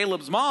that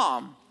Caleb's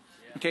mom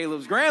and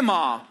Caleb's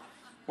grandma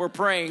were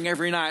praying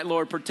every night,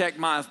 Lord, protect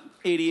my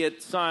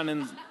idiot son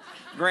and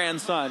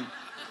grandson.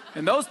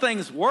 And those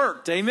things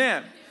worked.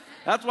 Amen.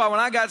 That's why when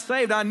I got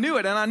saved, I knew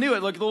it, and I knew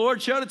it. Look, the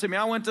Lord showed it to me.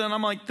 I went to, and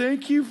I'm like,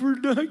 thank you for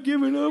not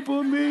giving up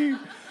on me.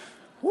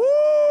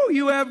 Woo,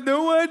 you have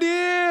no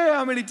idea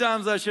how many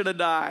times I should have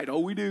died. Oh,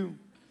 we do.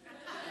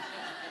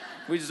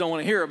 We just don't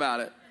want to hear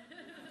about it.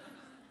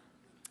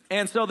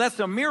 And so that's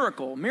a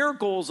miracle.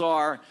 Miracles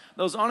are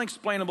those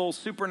unexplainable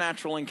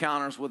supernatural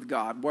encounters with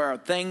God where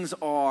things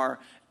are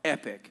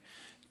epic.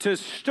 To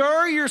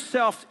stir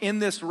yourself in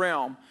this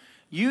realm,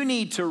 you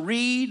need to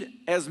read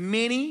as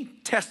many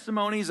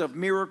testimonies of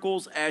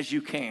miracles as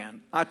you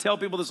can. I tell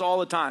people this all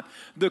the time.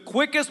 The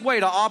quickest way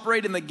to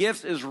operate in the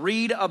gifts is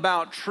read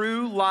about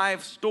true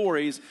life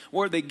stories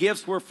where the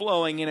gifts were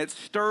flowing and it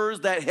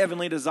stirs that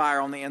heavenly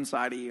desire on the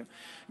inside of you.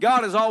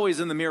 God is always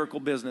in the miracle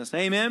business.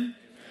 Amen?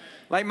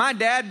 Like my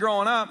dad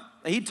growing up,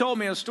 he told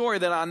me a story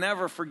that I'll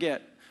never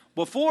forget.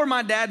 Before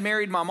my dad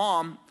married my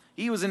mom,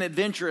 he was an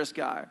adventurous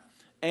guy.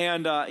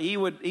 And he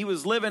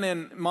was living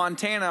in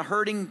Montana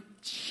herding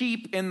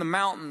sheep in the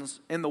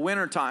mountains in the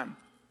wintertime.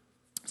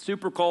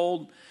 Super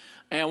cold.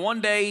 And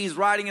one day he's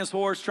riding his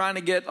horse trying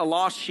to get a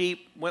lost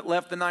sheep.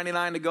 Left the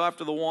 99 to go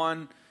after the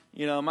one.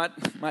 You know, my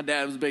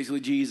dad was basically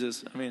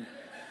Jesus. I mean.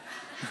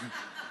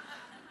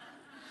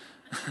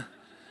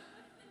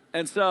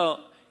 And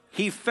so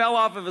he fell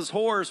off of his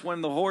horse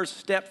when the horse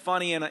stepped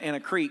funny in a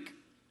creek.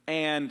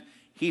 And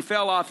he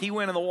fell off. He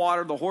went in the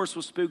water. The horse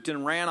was spooked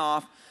and ran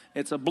off.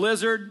 It's a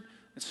blizzard.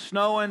 It's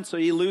snowing, so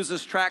he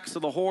loses tracks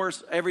of the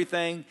horse,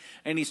 everything.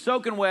 And he's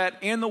soaking wet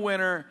in the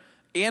winter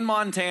in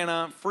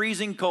Montana,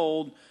 freezing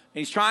cold. And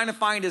he's trying to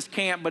find his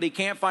camp, but he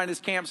can't find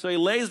his camp. So he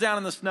lays down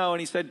in the snow, and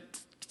he said,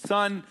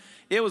 son,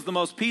 it was the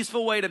most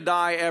peaceful way to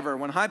die ever.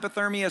 When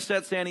hypothermia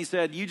sets in, he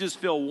said, you just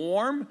feel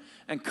warm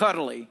and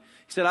cuddly.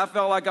 He said, I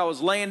felt like I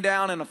was laying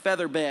down in a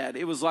feather bed.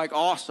 It was like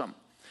awesome.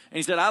 And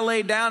he said, I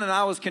laid down, and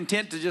I was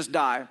content to just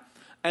die.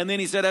 And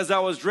then he said, as I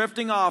was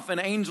drifting off, an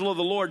angel of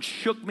the Lord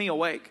shook me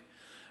awake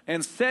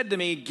and said to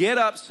me, get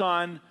up,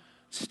 son,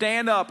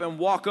 stand up and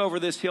walk over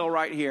this hill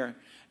right here.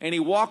 And he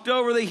walked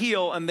over the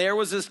hill, and there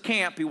was his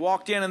camp. He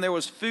walked in, and there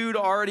was food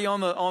already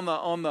on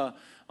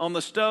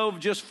the stove,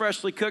 just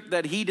freshly cooked,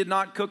 that he did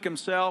not cook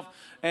himself.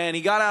 And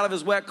he got out of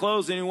his wet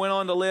clothes, and he went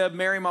on to live,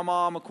 marry my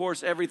mom. Of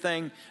course,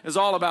 everything is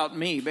all about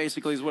me,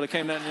 basically, is what it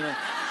came down to. You know?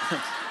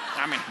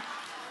 I mean,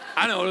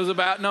 I know what it was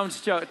about. No, I'm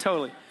just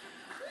totally.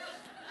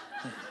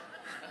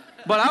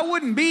 But I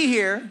wouldn't be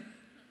here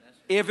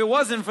if it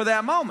wasn't for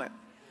that moment.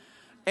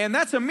 And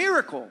that's a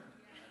miracle.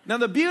 Now,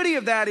 the beauty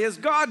of that is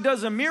God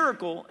does a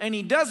miracle, and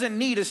he doesn't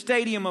need a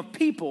stadium of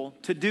people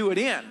to do it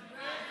in.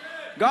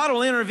 God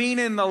will intervene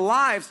in the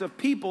lives of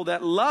people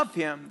that love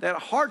him, that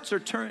hearts are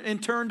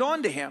turned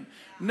on to him.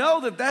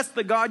 Know that that's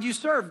the God you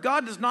serve.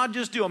 God does not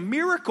just do a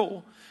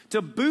miracle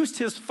to boost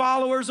his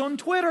followers on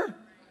Twitter.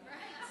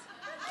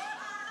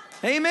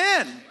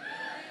 Amen.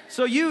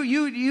 So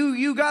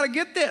you got to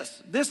get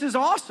this. This is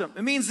awesome.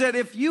 It means that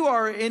if you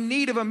are in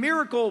need of a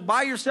miracle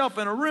by yourself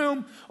in a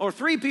room, or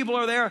 3 people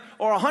are there,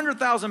 or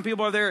 100,000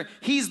 people are there,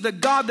 he's the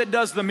God that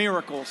does the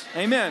miracles.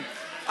 Amen.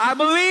 I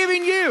believe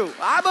in you.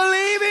 I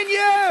believe in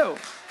you.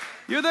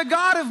 You're the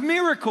God of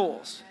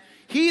miracles.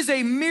 He's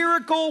a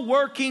miracle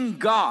working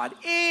God.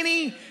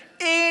 Anything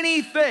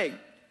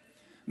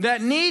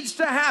that needs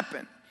to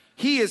happen,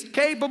 he is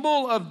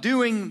capable of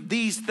doing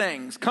these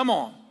things. Come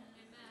on.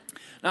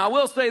 Now, I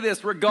will say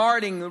this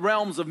regarding the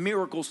realms of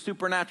miracles,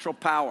 supernatural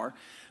power.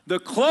 The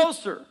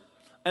closer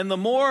and the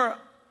more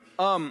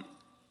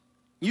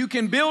you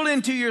can build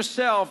into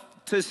yourself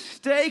to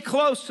stay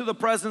close to the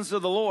presence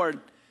of the Lord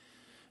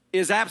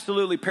is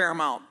absolutely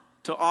paramount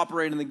to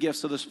operate in the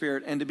gifts of the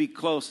Spirit and to be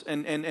close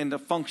and to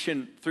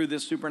function through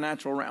this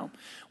supernatural realm.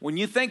 When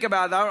you think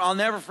about it, I'll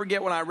never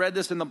forget when I read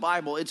this in the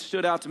Bible, it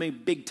stood out to me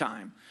big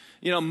time.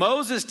 You know,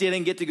 Moses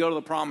didn't get to go to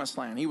the promised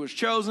land. He was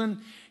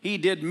chosen. He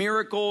did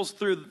miracles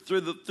through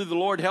the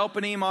Lord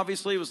helping him.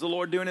 Obviously, it was the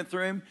Lord doing it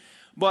through him.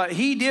 But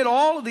he did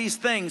all of these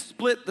things,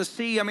 split the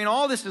sea. I mean,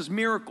 all this is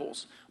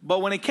miracles.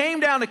 But when it came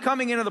down to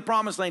coming into the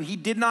promised land, he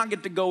did not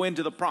get to go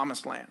into the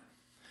promised land.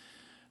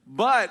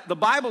 But the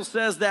Bible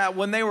says that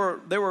when they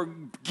were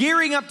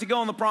gearing up to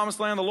go in the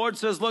promised land, the Lord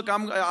says, look,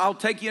 I'll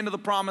take you into the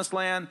promised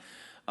land.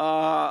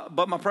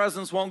 But my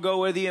presence won't go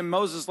with you. And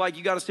Moses is like,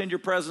 you got to send your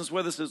presence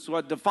with us. It's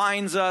what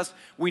defines us.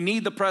 We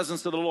need the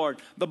presence of the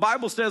Lord. The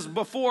Bible says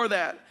before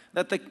that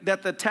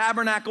the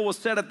tabernacle was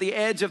set at the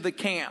edge of the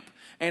camp.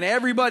 And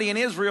everybody in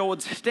Israel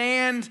would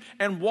stand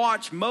and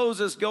watch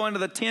Moses go into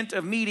the tent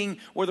of meeting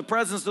where the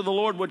presence of the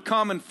Lord would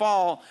come and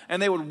fall.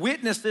 And they would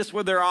witness this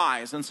with their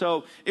eyes. And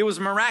so it was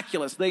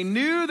miraculous. They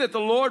knew that the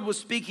Lord was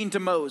speaking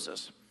to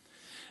Moses.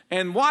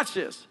 And watch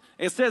this.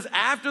 It says,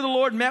 after the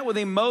Lord met with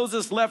him,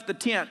 Moses left the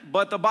tent.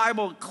 But the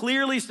Bible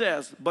clearly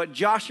says, but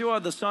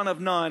Joshua, the son of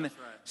Nun,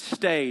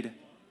 stayed.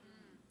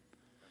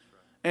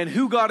 And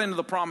who got into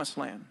the promised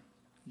land?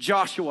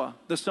 Joshua,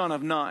 the son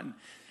of Nun.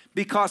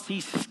 Because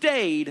he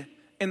stayed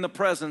in the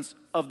presence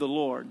of the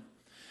Lord.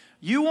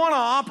 You want to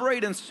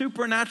operate in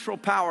supernatural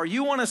power.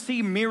 You want to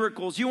see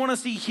miracles. You want to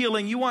see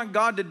healing. You want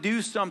God to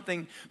do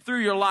something through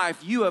your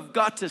life. You have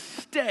got to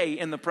stay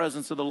in the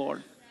presence of the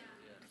Lord.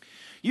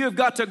 You have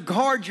got to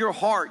guard your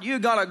heart.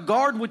 You've got to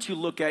guard what you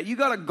look at. You've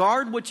got to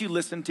guard what you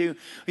listen to.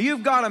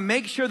 You've got to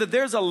make sure that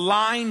there's a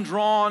line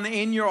drawn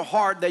in your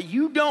heart that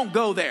you don't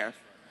go there.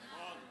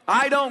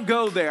 I don't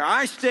go there.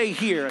 I stay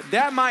here.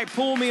 That might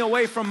pull me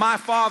away from my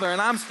Father, and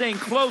I'm staying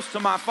close to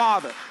my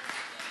Father.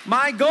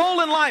 My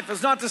goal in life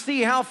is not to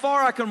see how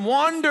far I can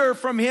wander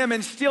from him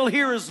and still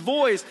hear his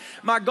voice.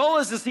 My goal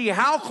is to see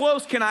how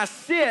close can I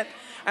sit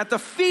at the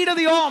feet of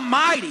the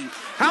Almighty.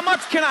 How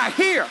much can I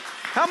hear?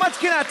 How much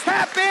can I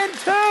tap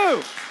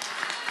into?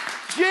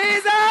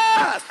 Jesus!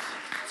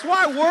 That's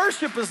why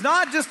worship is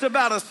not just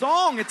about a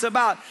song. It's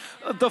about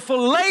the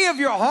fillet of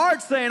your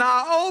heart saying,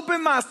 I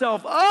open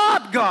myself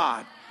up,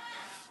 God.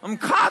 I'm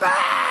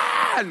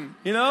coming,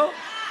 you know?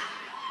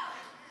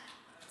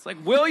 It's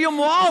like William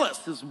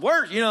Wallace's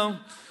word, you know.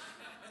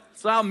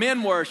 It's how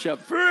men worship.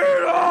 Freedom!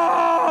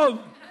 I'm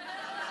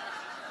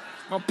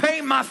going to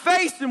paint my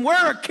face and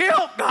wear a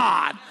kilt,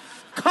 God.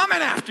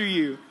 Coming after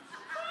you.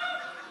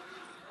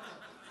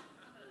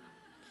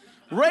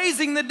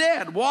 Raising the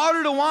dead,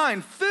 water to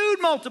wine, food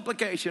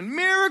multiplication,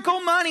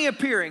 miracle money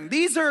appearing.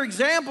 These are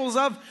examples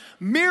of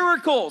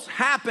miracles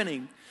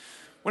happening.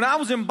 When I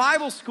was in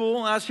Bible school,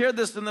 and I shared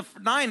this in the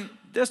 9,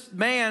 this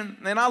man,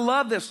 and I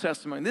love this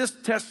testimony. This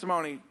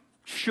testimony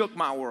shook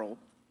my world.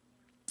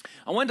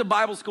 I went to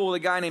Bible school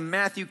with a guy named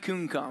Matthew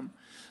Kuncum.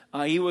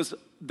 He was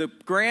the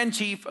Grand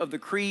Chief of the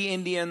Cree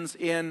Indians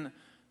in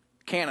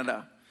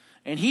Canada.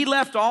 And he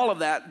left all of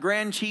that,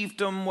 Grand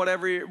Chiefdom,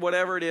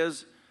 whatever it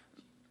is,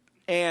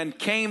 and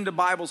came to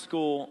Bible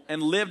school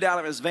and lived out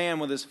of his van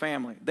with his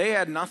family. They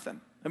had nothing.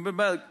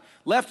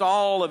 Left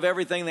all of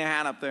everything they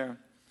had up there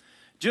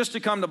just to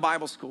come to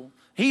Bible school.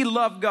 He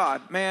loved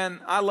God. Man,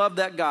 I love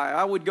that guy.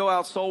 I would go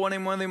out soul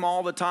winning with him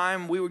all the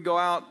time. We would go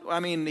out. I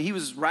mean, he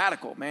was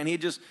radical, man. He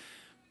just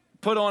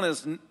put on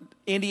his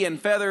Indian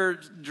feather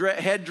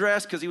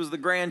headdress because he was the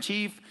Grand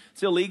Chief.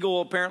 It's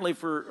illegal, apparently,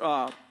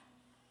 for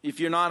if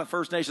you're not a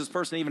First Nations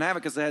person to even have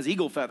it because it has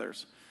eagle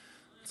feathers.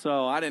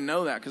 So I didn't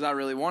know that because I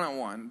really wanted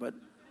one, but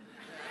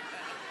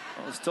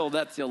I was told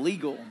that's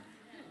illegal.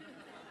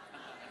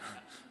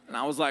 And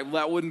I was like, well,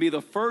 that wouldn't be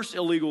the first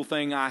illegal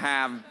thing I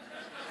have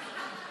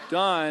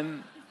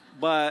done,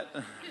 but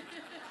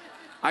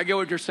I get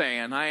what you're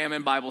saying. I am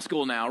in Bible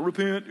school now.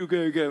 Repent.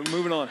 Okay,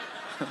 moving on.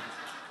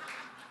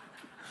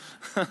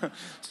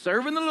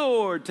 Serving the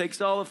Lord takes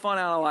all the fun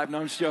out of life. No,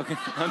 I'm just joking.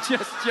 I'm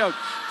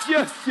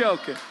just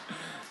joking.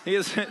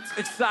 It's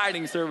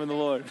exciting serving the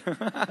Lord.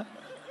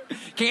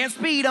 Can't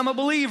speed, I'm a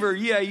believer.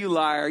 Yeah, you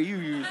liar.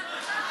 You.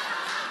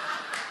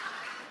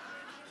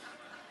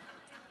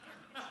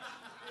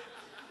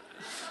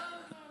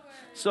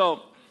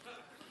 So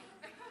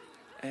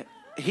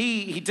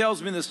he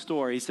tells me this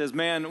story. He says,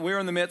 man, we're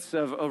in the midst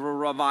of a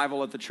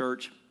revival at the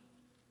church.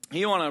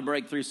 He wanted a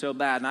breakthrough so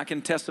bad, and I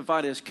can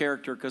testify to his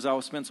character because I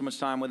spent so much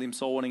time with him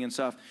soul winning and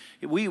stuff.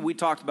 We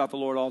talked about the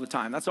Lord all the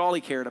time. That's all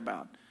he cared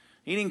about.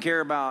 He didn't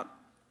care about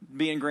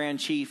being Grand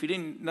Chief. He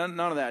didn't, none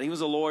of that. He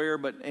was a lawyer,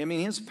 but I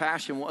mean, his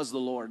passion was the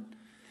Lord.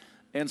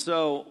 And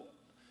so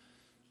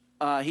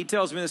he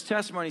tells me this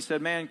testimony. He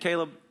said, man,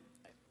 Caleb,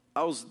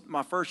 I was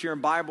my first year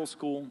in Bible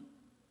school.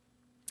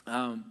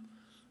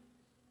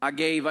 I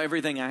gave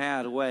everything I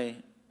had away.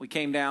 We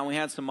came down. We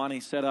had some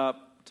money set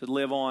up to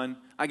live on.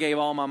 I gave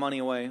all my money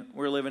away. We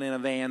were living in a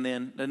van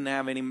then. Didn't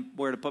have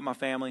anywhere to put my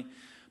family.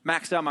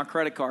 Maxed out my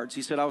credit cards.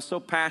 He said, I was so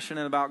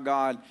passionate about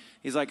God.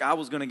 He's like, I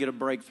was going to get a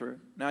breakthrough.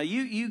 Now,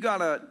 you got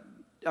to,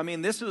 I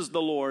mean, this is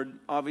the Lord,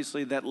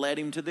 obviously, that led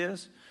him to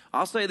this.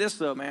 I'll say this,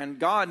 though, man.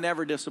 God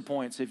never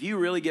disappoints. If you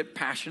really get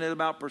passionate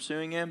about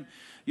pursuing him,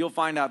 you'll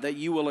find out that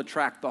you will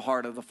attract the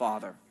heart of the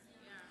Father.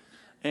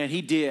 And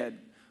he did.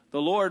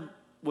 The Lord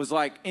was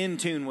like in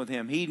tune with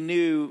him. He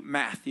knew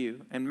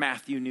Matthew, and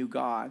Matthew knew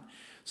God.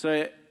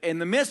 So in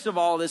the midst of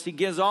all this, he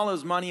gives all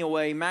his money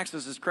away,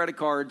 maxes his credit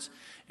cards,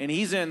 and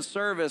he's in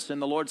service,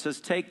 and the Lord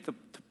says, take the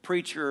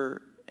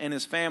preacher and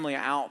his family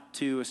out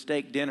to a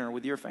steak dinner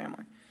with your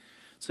family.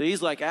 So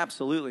he's like,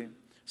 absolutely.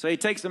 So he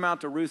takes them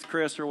out to Ruth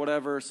Chris or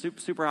whatever,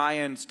 super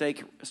high-end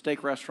steak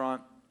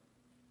restaurant.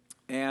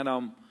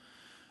 And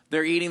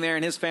they're eating there,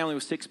 and his family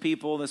was 6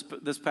 people.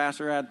 This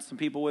pastor had some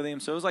people with him,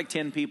 so it was like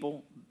 10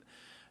 people.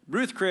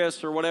 Ruth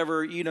Chris or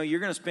whatever, you know, you're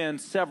going to spend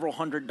several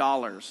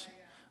 $100s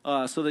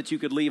so that you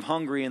could leave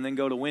hungry and then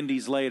go to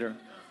Wendy's later.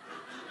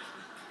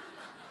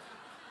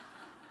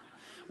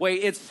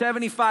 Wait, it's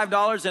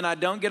 $75 and I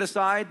don't get a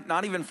side?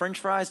 Not even French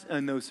fries?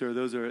 No, sir,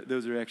 those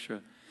are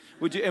extra.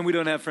 And we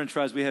don't have French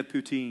fries, we have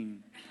poutine.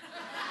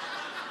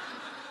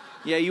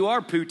 Yeah, you are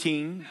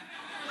poutine.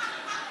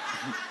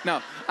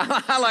 No,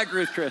 I like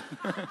Ruth Chris.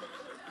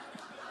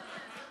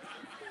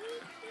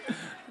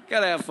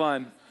 Gotta have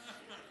fun.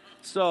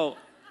 So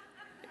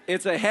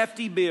it's a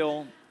hefty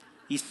bill.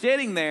 He's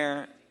sitting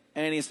there,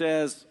 and he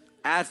says,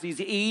 as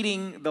he's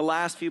eating the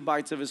last few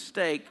bites of his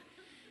steak,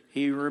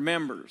 he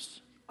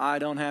remembers, I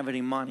don't have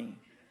any money.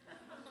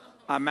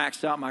 I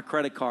maxed out my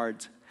credit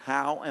cards.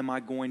 How am I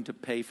going to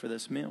pay for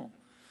this meal?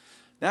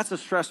 That's a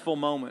stressful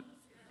moment.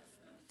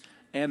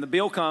 And the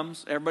bill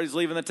comes. Everybody's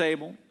leaving the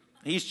table.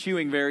 He's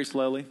chewing very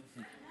slowly.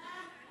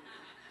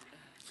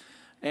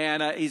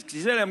 And he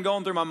said, I'm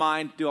going through my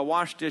mind. Do I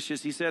wash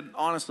dishes? He said,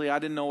 honestly, I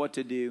didn't know what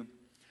to do.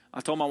 I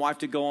told my wife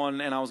to go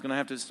on, and I was going to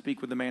have to speak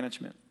with the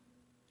management.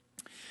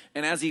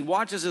 And as he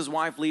watches his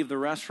wife leave the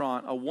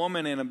restaurant, a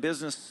woman in a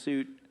business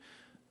suit,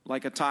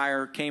 like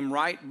attire, came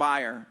right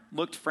by her,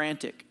 looked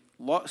frantic,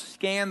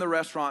 scanned the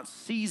restaurant,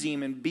 sees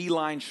him, and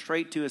beeline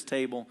straight to his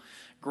table,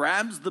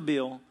 grabs the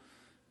bill,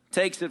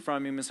 takes it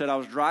from him, and said, I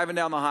was driving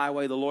down the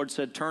highway. The Lord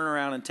said, turn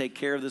around and take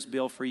care of this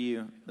bill for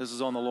you. This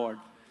is on the Lord.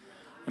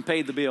 And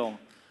paid the bill.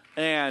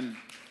 And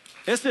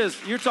this is,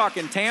 you're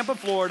talking Tampa,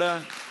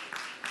 Florida,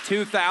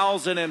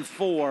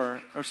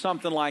 2004 or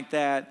something like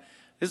that.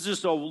 This is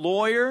just a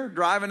lawyer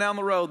driving down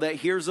the road that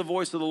hears the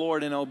voice of the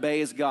Lord and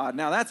obeys God.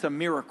 Now, that's a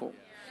miracle. You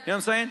know what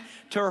I'm saying?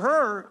 To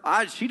her,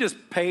 she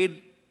just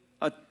paid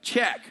a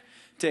check.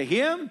 To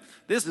him,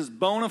 this is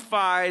bona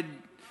fide.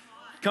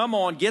 Come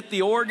on, get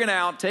the organ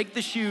out, take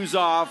the shoes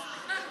off.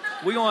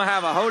 We're going to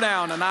have a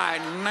hoedown tonight.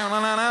 You know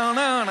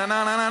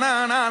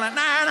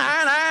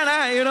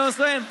what I'm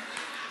saying?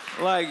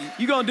 Like,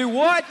 you going to do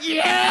what?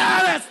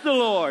 Yeah, that's the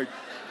Lord.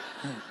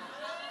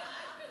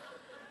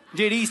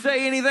 Did he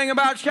say anything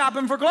about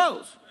shopping for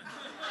clothes?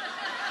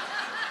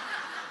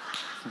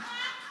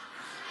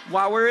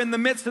 While we're in the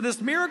midst of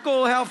this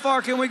miracle, how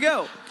far can we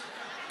go?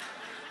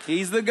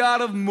 He's the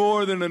God of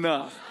more than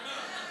enough.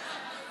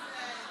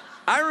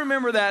 I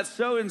remember that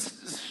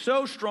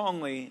so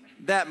strongly.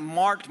 That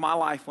marked my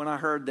life when I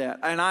heard that.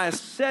 And I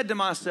said to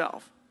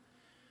myself,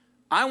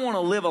 I want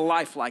to live a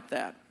life like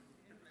that.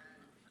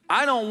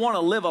 I don't want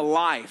to live a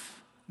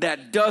life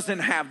that doesn't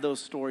have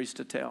those stories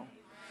to tell.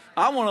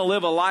 I want to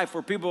live a life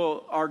where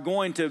people are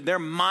their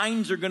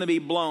minds are going to be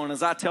blown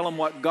as I tell them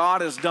what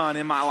God has done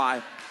in my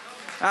life.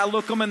 I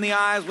look them in the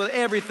eyes with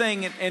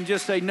everything and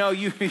just say, no,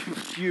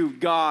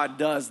 God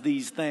does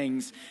these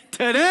things.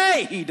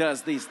 Today he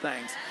does these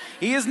things.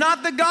 He is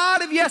not the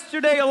God of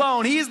yesterday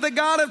alone. He is the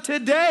God of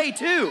today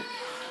too.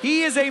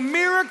 He is a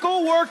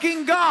miracle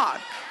working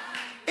God.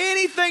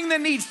 Anything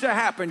that needs to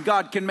happen,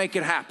 God can make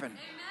it happen. Amen.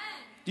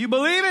 Do you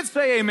believe it?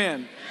 Say amen.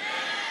 Amen.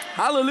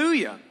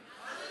 Hallelujah.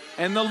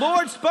 And the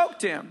Lord spoke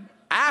to him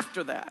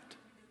after that.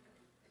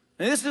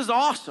 And this is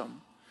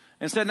awesome.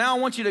 And said, now I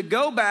want you to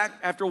go back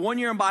after 1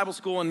 year in Bible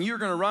school, and you're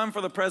going to run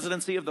for the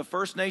presidency of the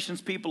First Nations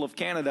people of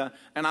Canada,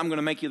 and I'm going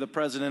to make you the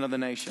president of the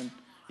nation.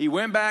 He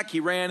went back, he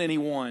ran, and he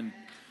won.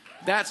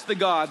 That's the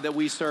God that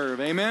we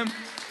serve. Amen?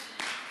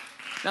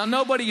 Now,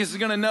 nobody is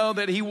going to know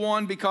that he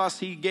won because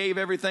he gave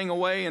everything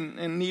away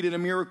and needed a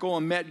miracle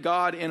and met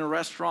God in a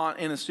restaurant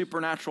in a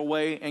supernatural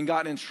way and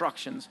got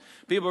instructions.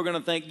 People are going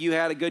to think you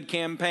had a good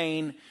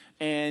campaign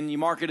and you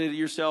marketed it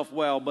yourself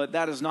well, but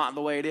that is not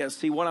the way it is.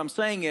 See, what I'm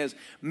saying is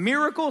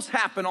miracles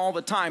happen all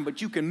the time,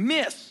 but you can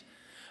miss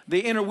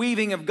the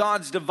interweaving of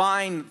God's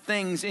divine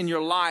things in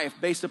your life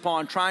based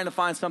upon trying to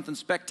find something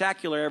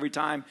spectacular every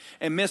time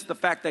and miss the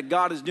fact that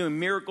God is doing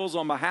miracles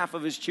on behalf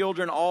of his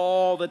children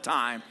all the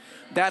time.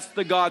 That's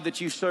the God that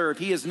you serve.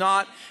 He does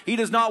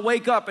not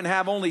wake up and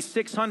have only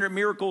 600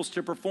 miracles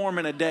to perform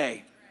in a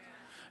day.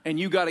 And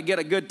you got to get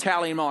a good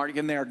tally mark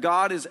in there.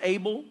 God is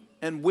able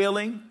and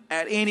willing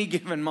at any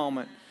given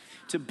moment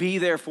to be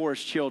there for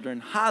his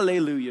children.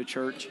 Hallelujah,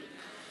 church.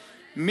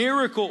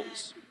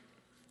 Miracles,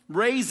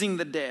 raising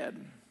the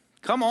dead.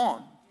 Come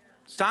on.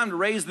 It's time to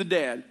raise the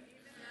dead.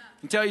 I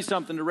can tell you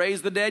something. To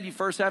raise the dead, you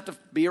first have to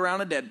be around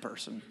a dead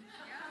person.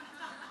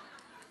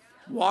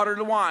 Water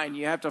to wine.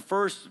 You have to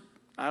first...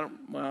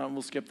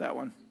 we'll skip that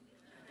one.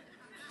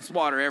 There's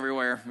water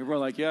everywhere. People are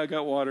like, yeah, I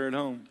got water at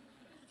home.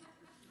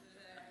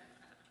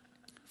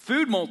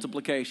 Food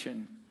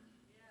multiplication.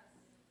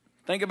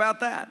 Think about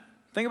that.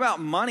 Think about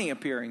money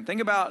appearing.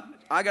 Think about,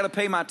 I got to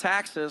pay my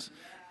taxes,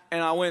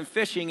 and I went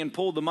fishing and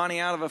pulled the money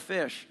out of a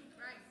fish.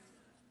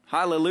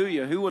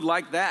 Hallelujah. Who would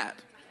like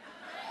that?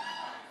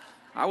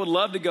 I would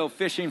love to go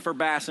fishing for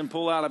bass and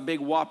pull out a big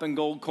whopping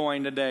gold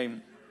coin today.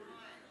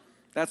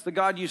 That's the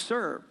God you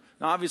serve.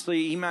 Now,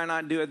 obviously, he might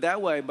not do it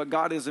that way, but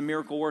God is a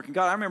miracle working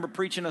God. I remember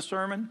preaching a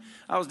sermon.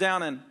 I was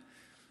down in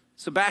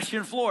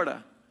Sebastian,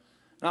 Florida,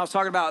 and I was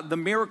talking about the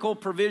miracle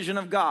provision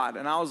of God.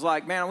 And I was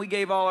like, man, we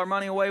gave all our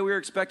money away. We were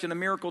expecting a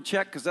miracle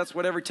check because that's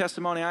what every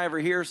testimony I ever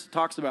hear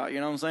talks about.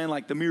 You know what I'm saying?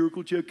 Like the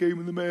miracle check came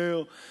in the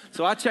mail.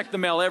 So I checked the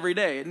mail every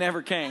day. It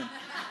never came.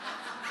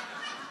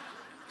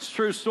 It's a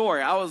true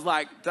story. I was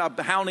like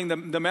hounding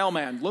the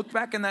mailman. Look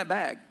back in that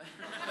bag.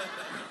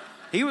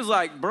 He was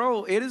like,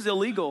 bro, it is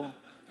illegal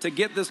to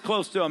get this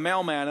close to a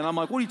mailman. And I'm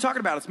like, what are you talking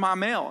about? It's my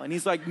mail. And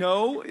he's like,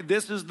 no,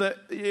 this is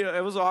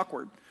it was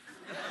awkward.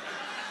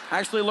 I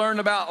actually learned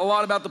a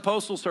lot about the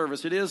Postal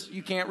Service.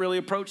 You can't really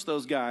approach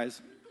those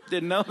guys.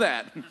 Didn't know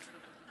that.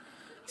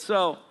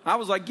 So I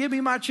was like, give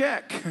me my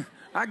check.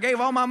 I gave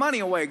all my money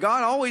away.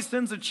 God always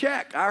sends a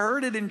check. I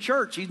heard it in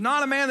church. He's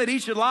not a man that he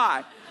should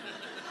lie.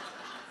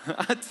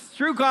 It's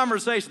true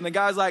conversation. The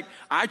guy's like,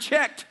 I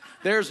checked.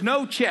 There's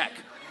no check.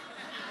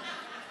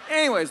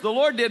 Anyways, the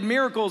Lord did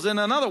miracles in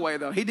another way,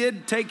 though. He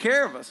did take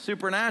care of us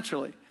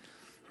supernaturally.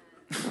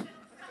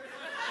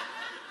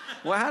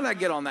 Well, how did I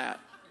get on that?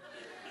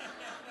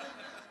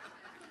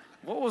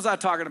 What was I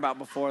talking about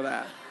before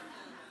that?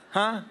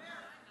 Huh?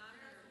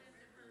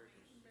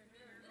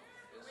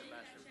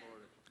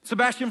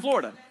 Sebastian,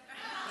 Florida.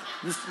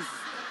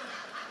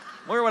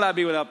 Where would I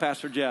be without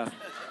Pastor Jeff?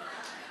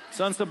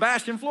 So in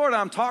Sebastian, Florida,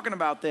 I'm talking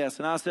about this.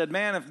 And I said,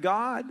 man, if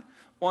God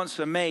wants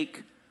to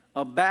make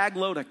a bag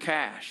load of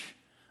cash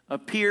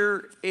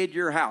appear in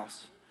your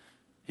house,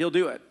 he'll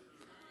do it.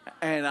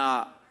 And,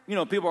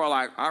 people are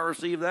like, I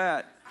received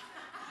that.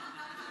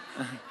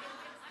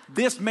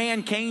 This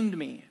man came to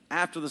me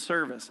after the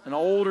service, an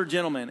older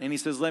gentleman, and he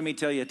says, let me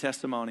tell you a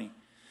testimony.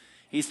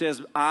 He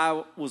says,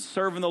 I was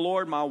serving the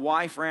Lord. My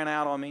wife ran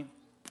out on me.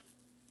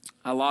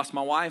 I lost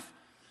my wife,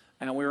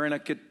 and we were in a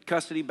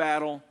custody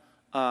battle,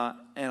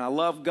 and I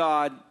love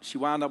God. She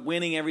wound up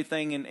winning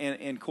everything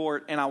in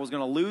court, and I was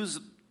going to lose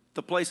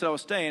the place that I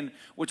was staying,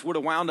 which would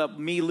have wound up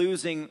me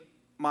losing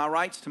my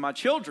rights to my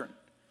children.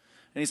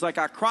 And he's like,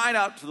 I cried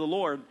out to the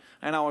Lord,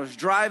 and I was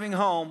driving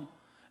home,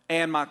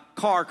 and my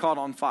car caught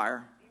on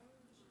fire.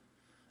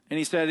 And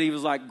he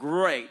was like,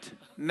 great,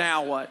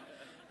 now what?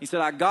 He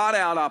said, I got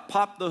out, I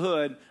popped the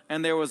hood,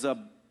 and there was a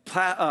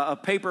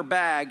paper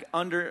bag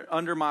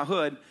under my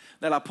hood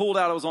that I pulled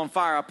out. It was on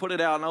fire. I put it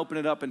out and opened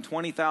it up, and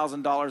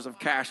 $20,000 of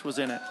cash was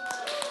in it.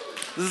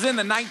 This is in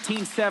the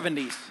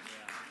 1970s.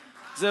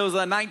 So it was the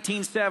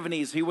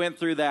 1970s. He went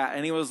through that,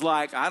 and he was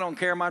like, I don't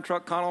care my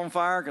truck caught on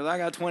fire because I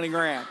got 20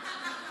 grand.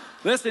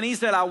 Listen, he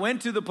said, I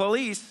went to the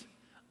police,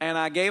 and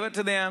I gave it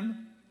to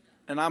them,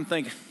 and I'm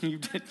thinking,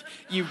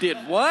 you did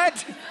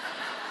what?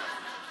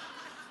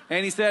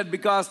 And he said,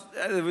 because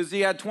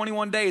he had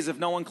 21 days. If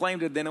no one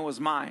claimed it, then it was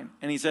mine.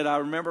 And he said, I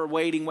remember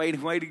waiting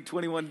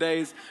 21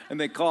 days. And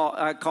I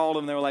called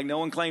him. They were like, no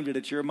one claimed it.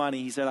 It's your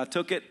money. He said, I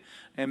took it.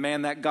 And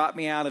man, that got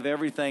me out of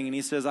everything. And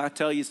he says, I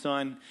tell you,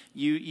 son,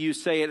 you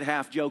say it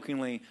half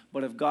jokingly,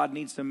 but if God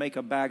needs to make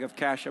a bag of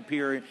cash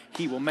appear,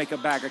 he will make a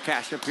bag of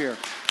cash appear.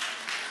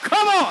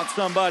 Come on,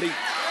 somebody.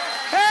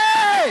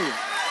 Hey!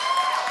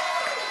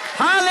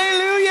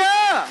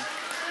 Hallelujah!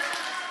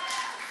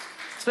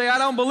 Say, I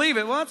don't believe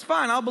it. Well, that's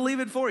fine. I'll believe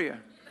it for you.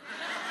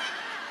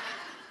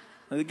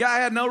 The guy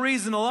had no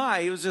reason to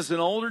lie. He was just an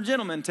older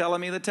gentleman telling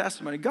me the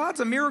testimony.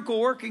 God's a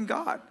miracle-working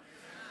God.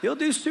 He'll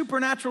do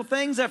supernatural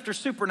things after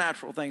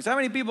supernatural things. How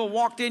many people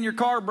walked in, your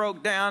car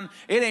broke down,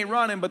 it ain't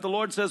running, but the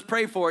Lord says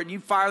pray for it, and you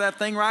fire that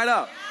thing right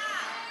up.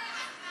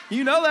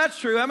 You know that's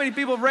true. How many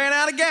people ran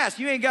out of gas?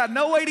 You ain't got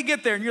no way to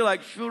get there. And you're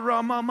like, and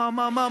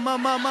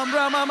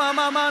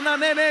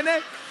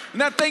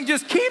that thing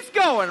just keeps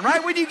going.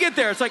 Right when you get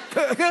there, it's like,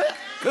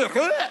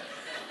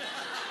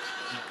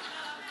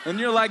 and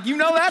you're like, you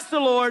know that's the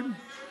Lord.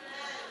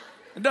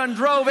 It done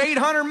drove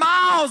 800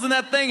 miles and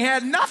that thing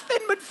had nothing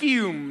but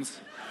fumes.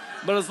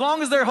 But as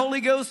long as they're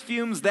Holy Ghost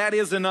fumes, that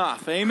is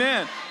enough.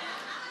 Amen.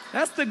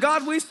 That's the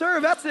God we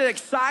serve. That's an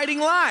exciting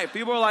life.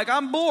 People are like,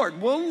 I'm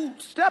bored. Well,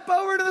 step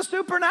over to the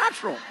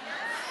supernatural.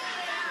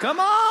 Come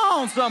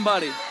on,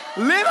 somebody.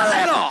 Live a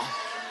little.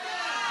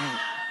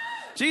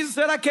 Jesus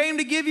said, I came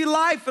to give you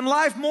life and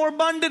life more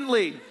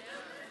abundantly.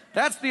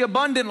 That's the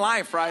abundant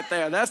life right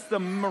there. That's the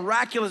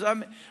miraculous.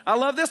 I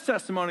love this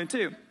testimony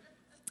too.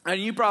 And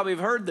you probably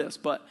have heard this,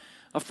 but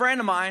a friend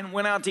of mine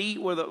went out to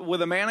eat with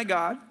a man of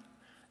God.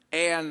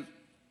 And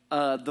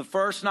the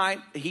first night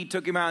he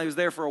took him out, he was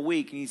there for a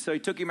week. And so he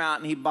took him out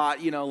and he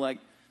bought, like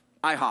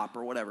IHOP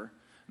or whatever.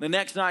 The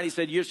next night he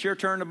said, it's your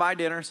turn to buy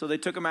dinner. So they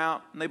took him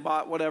out and they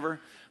bought whatever.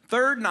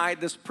 Third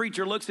night, this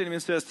preacher looks at him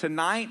and says,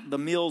 tonight the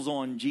meal's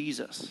on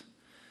Jesus.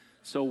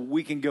 So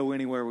we can go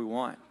anywhere we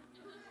want.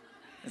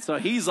 And so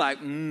he's like,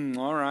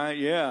 all right,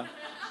 yeah.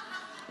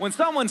 When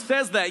someone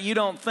says that, you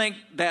don't think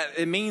that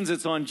it means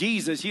it's on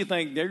Jesus. You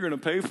think they're going to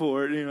pay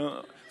for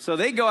it, So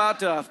they go out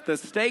to the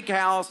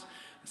steakhouse,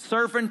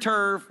 surf and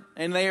turf,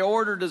 and they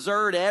order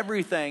dessert,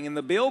 everything. And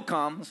the bill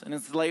comes, and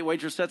it's the late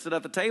waitress sets it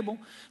at the table.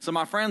 So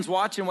my friend's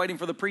watching, waiting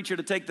for the preacher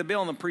to take the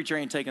bill, and the preacher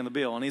ain't taking the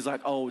bill. And he's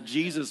like, oh,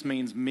 Jesus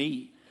means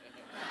me.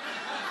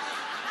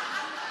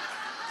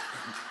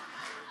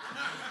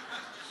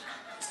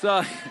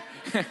 So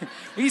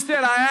he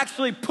said, I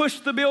actually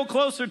pushed the bill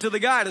closer to the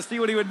guy to see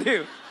what he would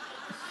do.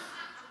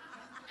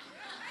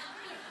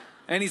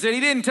 And he said he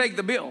didn't take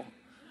the bill.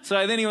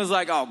 So then he was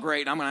like, oh,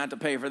 great, I'm going to have to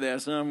pay for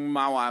this. And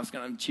my wife's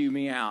going to chew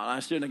me out. I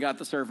shouldn't have got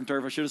the surf and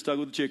turf. I should have stuck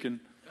with the chicken.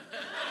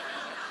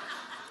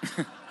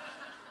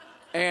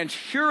 And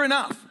sure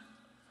enough,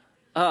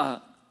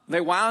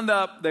 they wound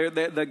up,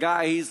 the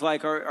guy, he's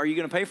like, are you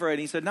going to pay for it?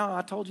 And he said, no,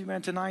 I told you,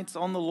 man, tonight's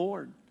on the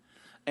Lord.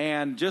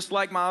 And just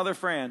like my other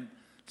friend,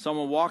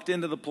 someone walked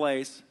into the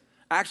place.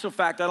 Actual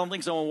fact, I don't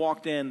think someone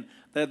walked in.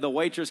 The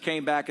waitress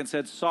came back and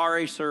said,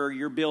 sorry, sir,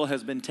 your bill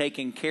has been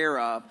taken care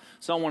of.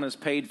 Someone has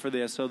paid for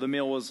this, so the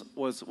meal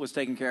was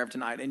taken care of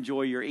tonight.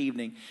 Enjoy your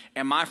evening.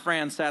 And my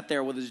friend sat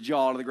there with his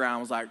jaw to the ground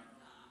and was like.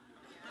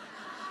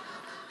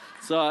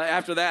 So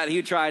after that,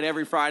 he tried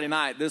every Friday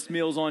night. This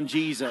meal's on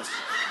Jesus.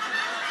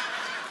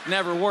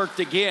 Never worked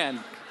again.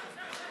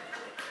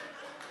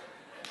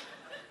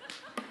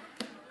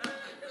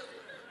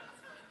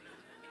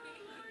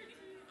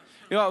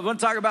 I want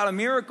to talk about a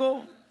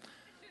miracle.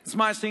 This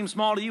might seem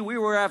small to you. We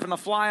were having to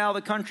fly out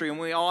of the country, and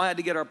we all had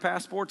to get our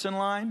passports in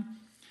line.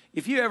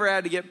 If you ever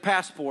had to get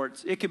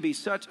passports, it could be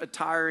such a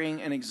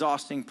tiring and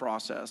exhausting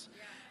process.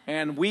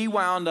 And we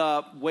wound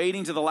up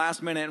waiting to the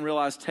last minute and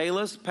realized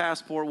Taylor's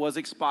passport was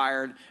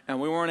expired, and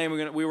we weren't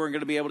going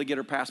to be able to get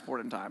her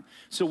passport in time.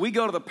 So we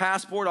go to the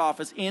passport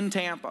office in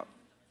Tampa,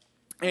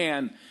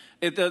 and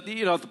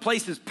the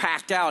place is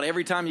packed out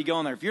every time you go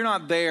in there. If you're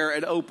not there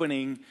at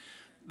opening,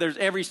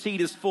 every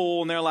seat is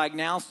full, and they're like,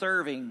 now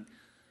serving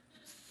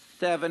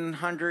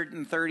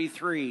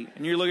 733.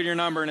 And you look at your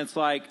number, and it's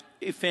like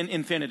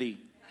infinity.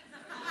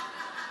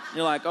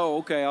 You're like, oh,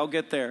 okay, I'll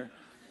get there.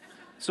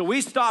 So we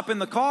stop in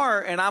the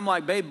car, and I'm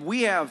like, babe,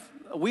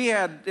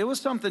 it was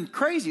something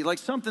crazy, like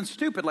something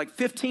stupid, like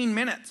 15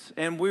 minutes.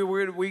 And we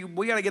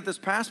got to get this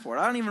passport.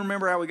 I don't even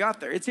remember how we got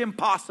there. It's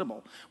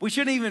impossible. We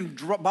shouldn't even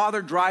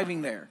bother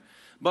driving there.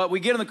 But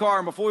we get in the car,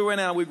 and before we went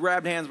out, we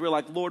grabbed hands. We were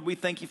like, Lord, we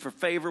thank you for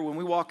favor. When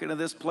we walk into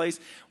this place,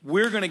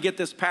 we're going to get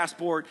this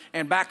passport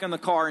and back in the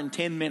car in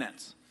 10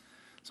 minutes.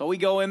 So we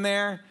go in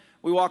there.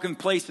 We walk in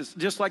places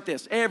just like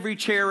this. Every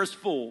chair is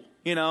full,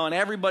 and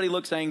everybody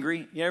looks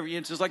angry.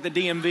 It's just like the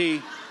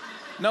DMV.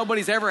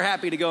 Nobody's ever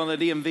happy to go in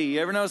the DMV. You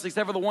ever notice?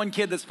 Except for the one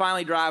kid that's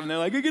finally driving. They're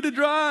like, I get to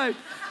drive.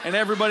 And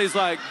everybody's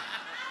like...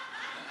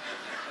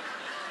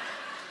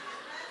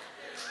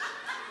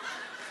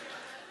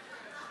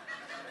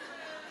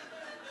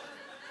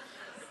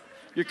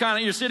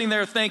 You're sitting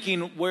there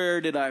thinking,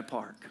 where did I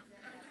park?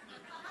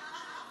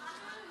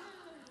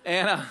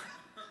 And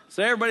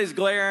so everybody's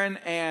glaring,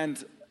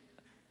 and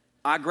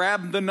I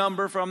grabbed the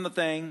number from the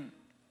thing,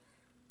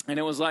 and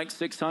it was like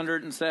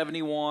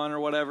 671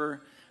 or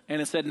whatever,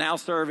 and it said now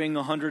serving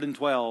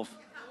 112.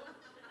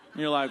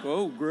 And you're like,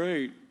 oh,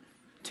 great.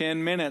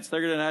 10 minutes.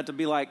 They're going to have to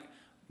be like,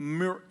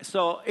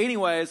 so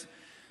anyways,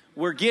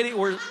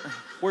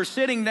 we're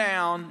sitting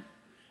down,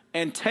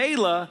 and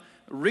Taylor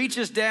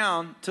reaches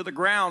down to the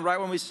ground right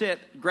when we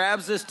sit,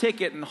 grabs this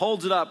ticket and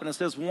holds it up, and it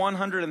says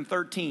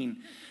 113.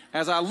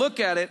 As I look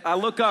at it, I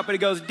look up and it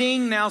goes,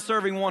 ding, now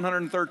serving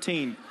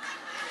 113.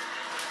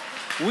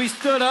 We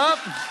stood up.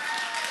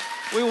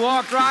 We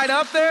walked right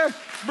up there.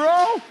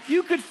 Bro,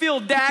 you could feel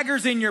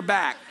daggers in your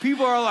back.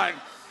 People are like,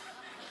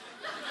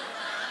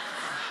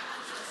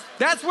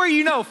 that's where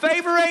you know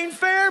favor ain't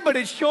fair, but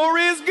it sure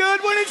is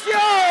good when it's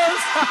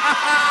yours.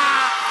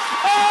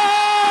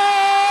 Oh!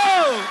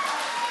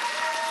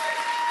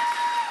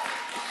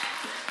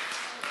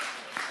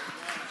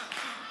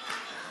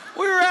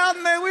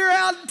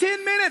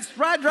 parents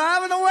right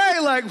driving away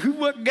like,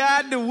 what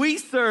God do we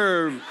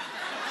serve?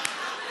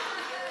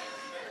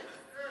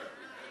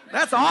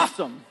 That's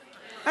awesome.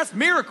 That's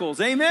miracles,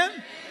 amen?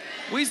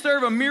 We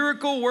serve a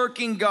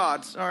miracle-working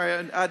God.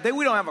 Sorry,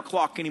 we don't have a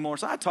clock anymore,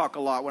 so I talk a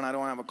lot when I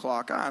don't have a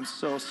clock. I'm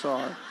so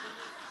sorry.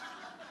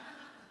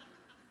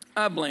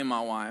 I blame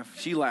my wife.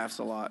 She laughs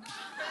a lot.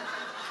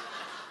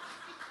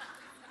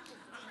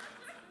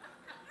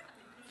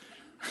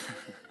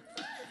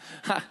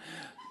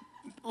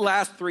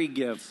 Last three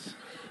gifts.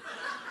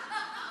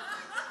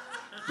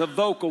 The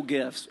vocal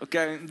gifts,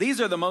 okay? These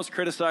are the most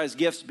criticized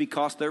gifts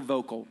because they're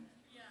vocal.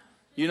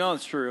 You know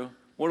it's true.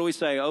 What do we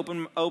say?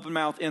 Open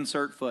mouth,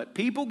 insert foot.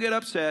 People get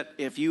upset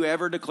if you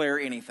ever declare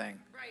anything.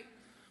 Right.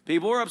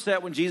 People are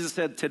upset when Jesus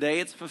said, today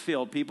it's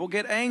fulfilled. People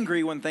get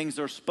angry when things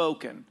are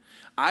spoken.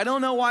 I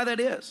don't know why that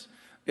is.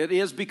 It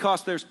is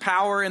because there's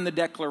power in the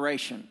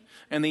declaration.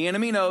 And the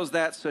enemy knows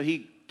that, so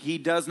he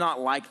does not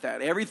like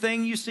that.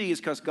 Everything you see is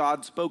because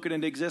God spoke it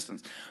into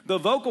existence. The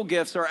vocal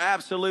gifts are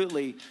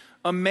absolutely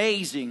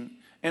amazing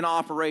in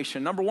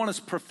operation. Number one is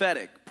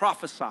prophetic,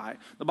 prophesy.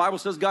 The Bible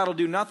says God will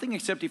do nothing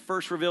except he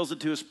first reveals it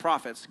to his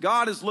prophets.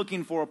 God is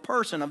looking for a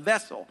person, a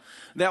vessel,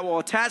 that will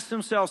attach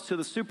themselves to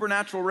the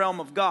supernatural realm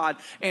of God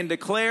and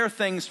declare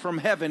things from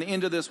heaven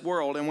into this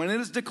world. And when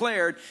it is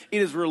declared,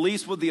 it is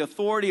released with the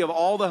authority of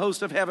all the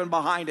hosts of heaven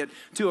behind it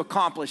to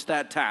accomplish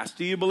that task.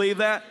 Do you believe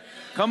that?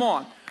 Come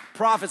on.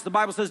 Prophets, the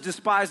Bible says,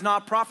 despise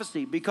not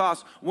prophecy,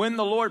 because when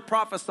the Lord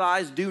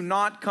prophesies, do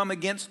not come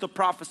against the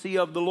prophecy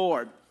of the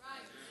Lord.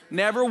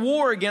 Never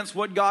war against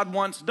what God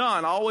wants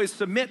done. Always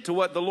submit to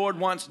what the Lord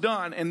wants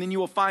done, and then you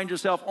will find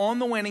yourself on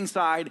the winning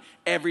side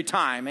every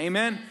time.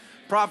 Amen?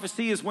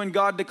 Prophecy is when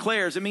God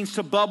declares. It means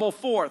to bubble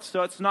forth.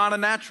 So it's not a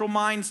natural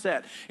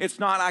mindset. It's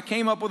not, I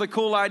came up with a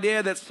cool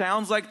idea that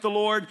sounds like the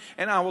Lord,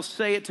 and I will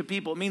say it to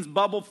people. It means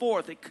bubble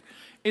forth.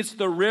 It's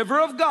the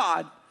river of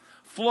God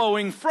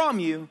flowing from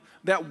you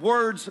that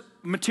words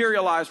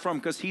materialize from,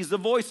 because he's the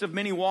voice of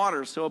many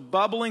waters. So a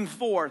bubbling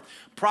forth.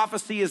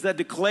 Prophecy is that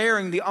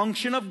declaring the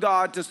unction of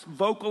God to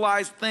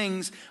vocalize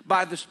things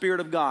by the Spirit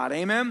of God.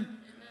 Amen?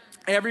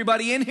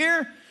 Everybody in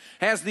here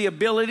has the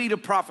ability to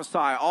prophesy.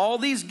 All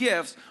these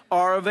gifts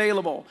are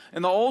available.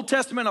 In the Old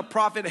Testament, a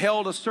prophet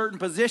held a certain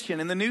position.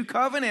 In the New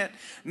Covenant,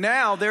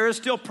 now there is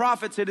still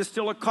prophets. It is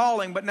still a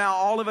calling. But now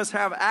all of us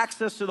have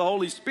access to the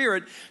Holy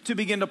Spirit to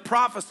begin to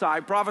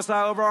prophesy. Prophesy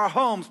over our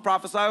homes.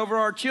 Prophesy over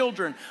our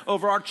children.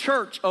 Over our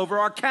church. Over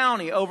our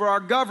county. Over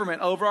our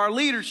government. Over our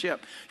leadership.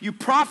 You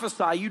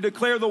prophesy. You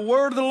declare the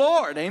word of the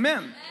Lord.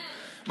 Amen.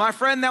 My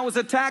friend that was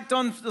attacked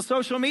on the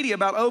social media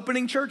about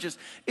opening churches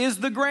is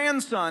the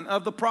grandson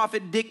of the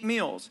prophet Dick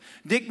Mills.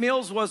 Dick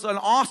Mills was an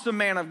awesome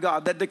man of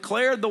God that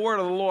declared the word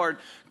of the Lord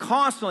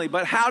constantly.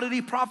 But how did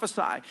he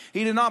prophesy?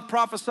 He did not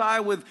prophesy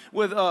with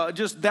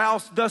just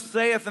thou, thus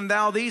saith, and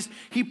thou these.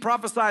 He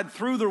prophesied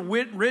through the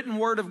written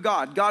word of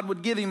God. God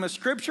would give him a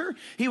scripture.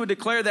 He would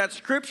declare that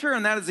scripture,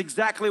 and that is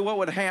exactly what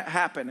would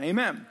happen.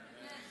 Amen.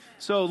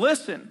 So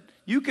listen.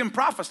 You can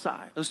prophesy,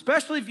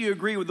 especially if you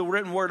agree with the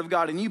written word of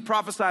God, and you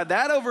prophesy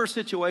that over a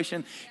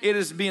situation. It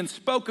is being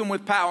spoken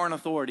with power and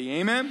authority.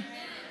 Amen? Amen.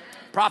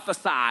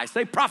 Prophesy.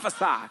 Say prophesy.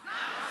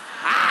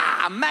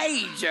 Prophesy.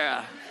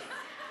 Major.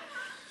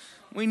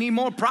 We need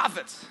more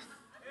prophets.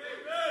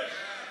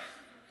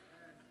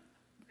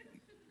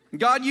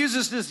 God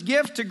uses this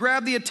gift to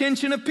grab the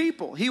attention of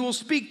people. He will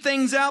speak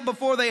things out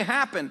before they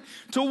happen,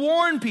 to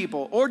warn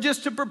people, or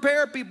just to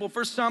prepare people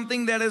for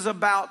something that is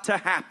about to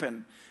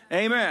happen.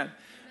 Amen.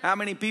 How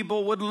many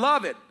people would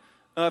love it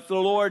if the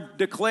Lord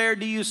declared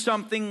to you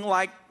something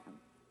like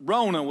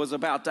Rona was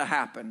about to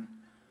happen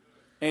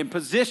and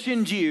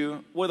positioned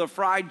you with a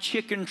fried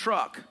chicken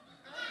truck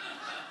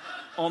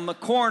on the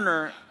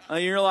corner,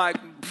 and you're like,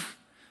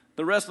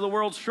 the rest of the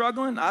world's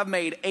struggling? I've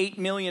made $8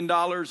 million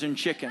in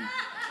chicken.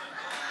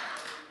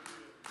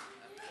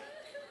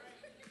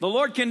 The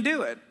Lord can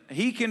do it.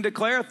 He can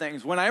declare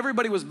things. When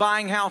everybody was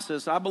buying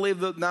houses, I believe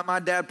that my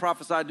dad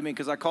prophesied to me,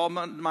 because I called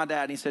my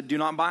dad and he said, do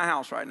not buy a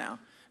house right now.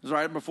 It was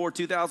right before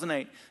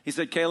 2008. He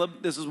said,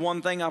 Caleb, this is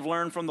one thing I've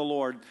learned from the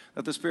Lord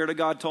that the Spirit of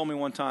God told me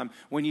one time.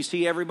 When you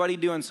see everybody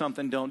doing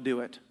something, don't do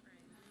it.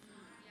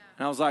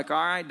 And I was like,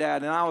 all right,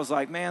 Dad. And I was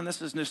like, man,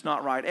 this is just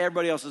not right.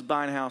 Everybody else is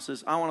buying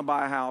houses. I want to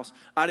buy a house.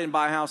 I didn't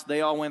buy a house.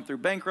 They all went through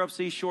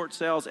bankruptcy, short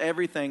sales,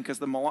 everything, because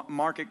the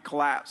market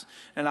collapsed.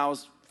 And I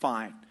was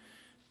fine.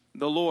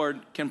 The Lord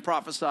can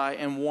prophesy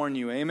and warn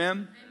you.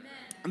 Amen?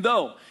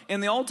 Though,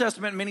 in the Old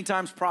Testament, many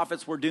times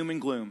prophets were doom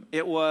and gloom.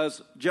 It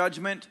was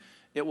judgment.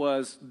 It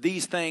was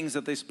these things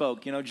that they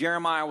spoke. You know,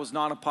 Jeremiah was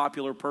not a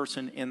popular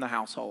person in the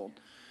household.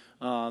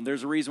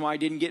 There's a reason why he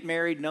didn't get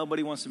married.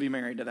 Nobody wants to be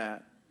married to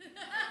that.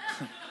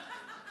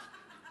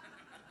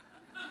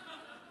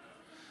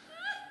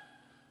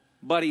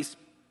 But he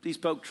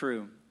spoke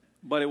true.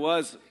 But it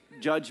was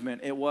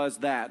judgment. It was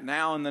that.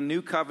 Now in the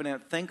new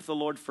covenant, thank the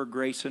Lord for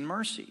grace and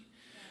mercy.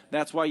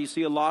 That's why you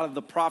see a lot of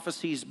the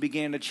prophecies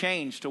began to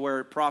change to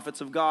where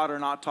prophets of God are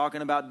not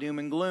talking about doom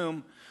and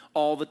gloom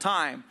all the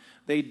time.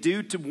 They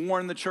do to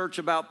warn the church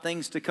about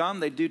things to come.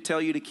 They do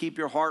tell you to keep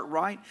your heart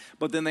right.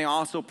 But then they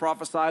also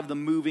prophesy of the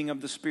moving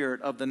of the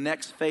Spirit, of the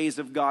next phase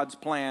of God's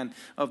plan,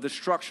 of the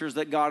structures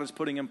that God is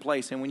putting in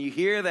place. And when you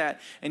hear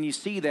that and you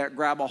see that,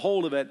 grab a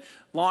hold of it,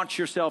 launch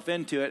yourself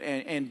into it,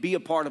 and be a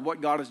part of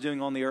what God is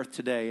doing on the earth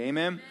today.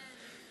 Amen?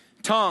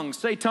 Tongues.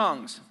 Say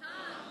tongues.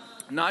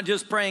 Not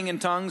just praying in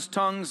tongues.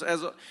 Tongues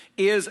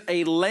is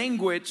a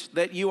language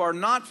that you are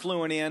not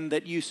fluent in,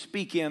 that you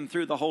speak in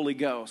through the Holy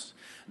Ghost.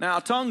 Now,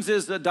 tongues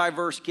is a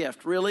diverse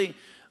gift, really.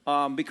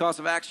 Because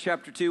of Acts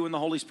chapter 2, when the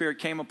Holy Spirit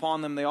came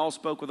upon them, they all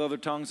spoke with other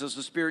tongues as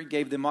the Spirit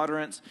gave them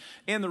utterance.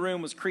 In the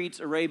room was Cretes,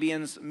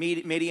 Arabians,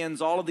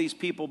 Medians, all of these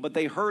people, but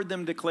they heard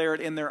them declare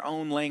it in their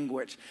own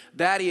language.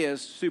 That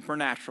is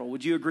supernatural.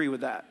 Would you agree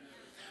with that?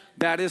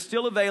 That is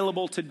still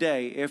available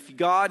today. If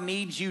God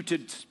needs you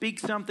to speak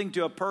something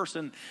to a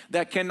person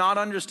that cannot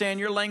understand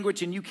your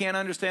language and you can't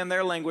understand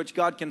their language,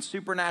 God can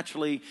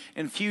supernaturally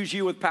infuse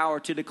you with power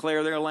to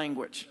declare their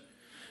language.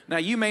 Now,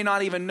 you may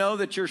not even know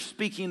that you're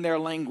speaking their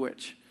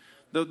language.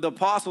 The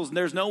apostles,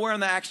 there's nowhere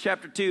in the Acts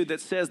chapter 2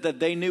 that says that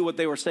they knew what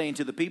they were saying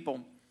to the people.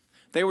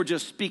 They were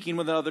just speaking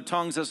with other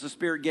tongues as the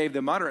Spirit gave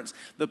them utterance.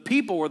 The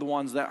people were the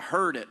ones that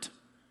heard it.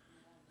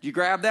 Do you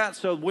grab that?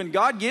 So when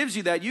God gives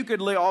you that, you could,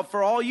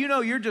 for all you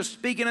know, you're just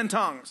speaking in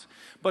tongues.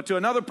 But to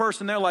another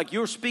person, they're like,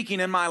 you're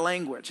speaking in my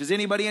language. Has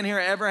anybody in here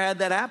ever had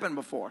that happen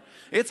before?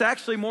 It's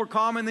actually more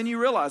common than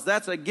you realize.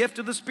 That's a gift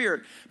of the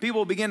Spirit.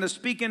 People begin to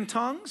speak in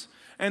tongues,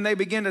 and they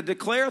begin to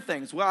declare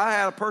things. Well, I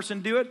had a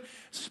person do it,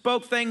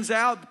 spoke things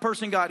out. The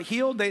person got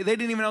healed. They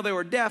didn't even know they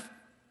were deaf.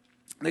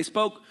 They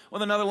spoke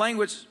with another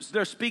language.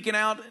 They're speaking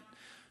out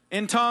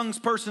in tongues.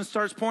 Person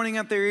starts pointing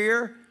at their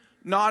ear,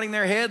 nodding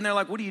their head, and they're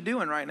like, what are you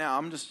doing right now?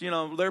 I'm just,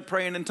 they're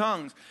praying in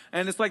tongues.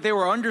 And it's like they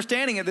were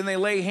understanding it. Then they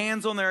lay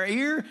hands on their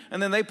ear, and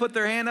then they put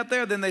their hand up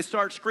there. Then they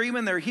start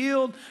screaming, they're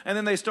healed. And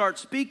then they start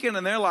speaking,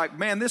 and they're like,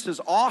 man, this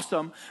is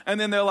awesome. And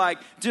then they're like,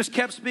 just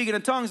kept speaking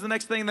in tongues. The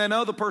next thing they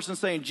know, the person's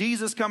saying,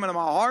 Jesus, come into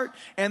my heart.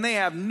 And they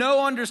have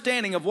no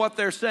understanding of what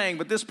they're saying.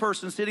 But this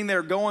person sitting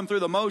there going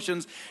through the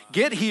motions,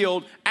 get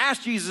healed,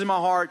 ask Jesus in my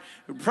heart,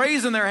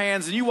 praising their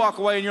hands, and you walk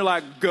away, and you're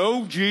like,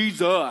 go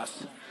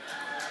Jesus.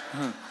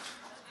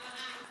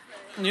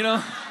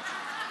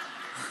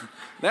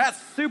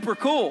 That's super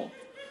cool.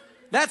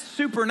 That's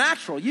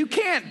supernatural. You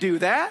can't do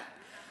that.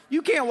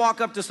 You can't walk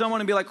up to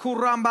someone and be like,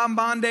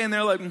 Kurambambande, and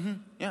they're like,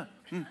 yeah.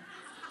 And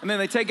then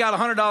they take out a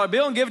 $100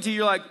 bill and give it to you.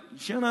 You're like,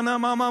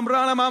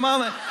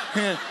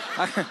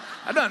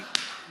 I done,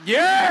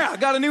 yeah, I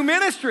got a new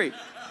ministry.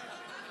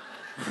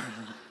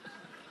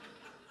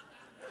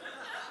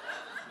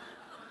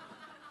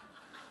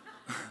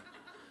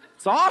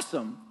 It's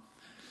awesome.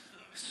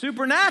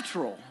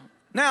 Supernatural.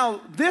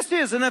 Now, this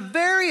isn't a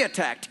very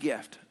attacked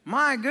gift.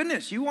 My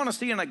goodness, you want to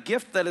see in a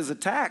gift that is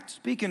attacked,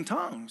 speak in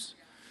tongues.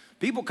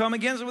 People come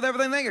against it with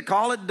everything they can.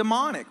 Call it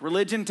demonic.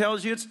 Religion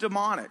tells you it's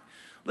demonic.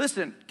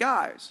 Listen,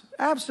 guys,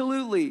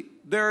 absolutely,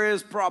 there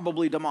is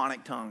probably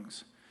demonic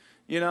tongues.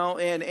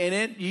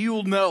 And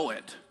you'll know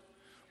it.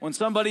 When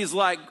somebody's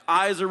like,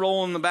 eyes are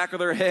rolling in the back of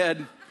their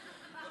head,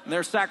 and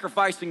they're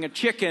sacrificing a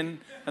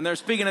chicken, and they're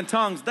speaking in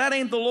tongues, that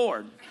ain't the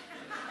Lord.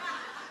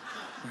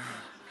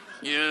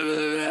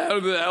 Yeah,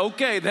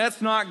 okay,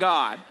 that's not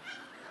God.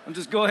 I'll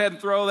just go ahead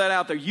and throw that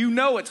out there. You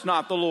know it's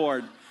not the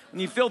Lord. When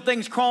you feel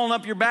things crawling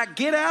up your back,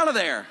 get out of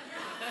there.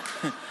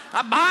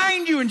 I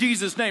bind you in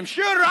Jesus' name.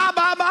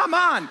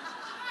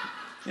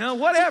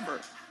 Whatever.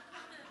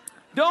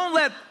 Don't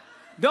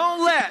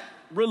let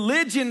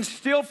religion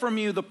steal from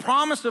you the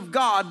promise of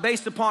God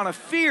based upon a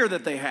fear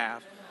that they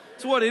have.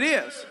 That's what it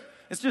is.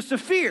 It's just a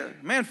fear.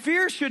 Man,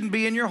 fear shouldn't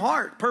be in your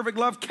heart. Perfect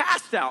love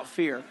casts out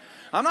fear.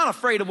 I'm not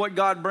afraid of what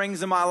God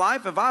brings in my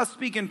life. If I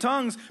speak in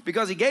tongues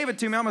because he gave it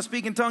to me, I'm going to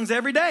speak in tongues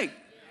every day.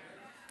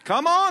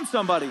 Come on,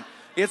 somebody.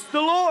 It's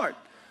the Lord.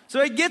 So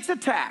it gets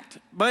attacked,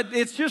 but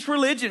it's just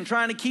religion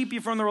trying to keep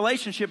you from the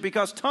relationship,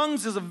 because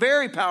tongues is a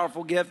very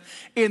powerful gift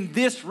in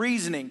this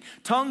reasoning.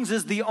 Tongues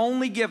is the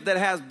only gift that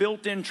has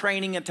built-in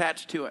training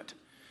attached to it.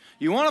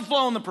 You want to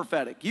flow in the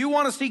prophetic. You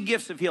want to see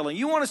gifts of healing.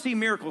 You want to see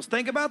miracles.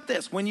 Think about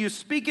this. When you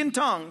speak in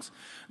tongues,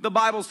 the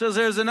Bible says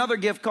there's another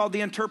gift called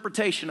the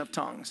interpretation of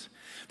tongues.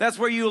 That's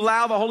where you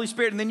allow the Holy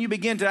Spirit, and then you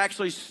begin to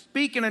actually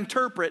speak and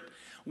interpret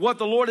what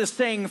the Lord is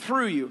saying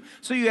through you.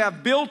 So you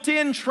have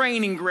built-in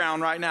training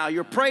ground right now.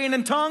 You're praying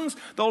in tongues.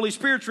 The Holy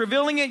Spirit's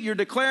revealing it. You're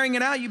declaring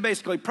it out. You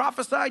basically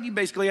prophesied. You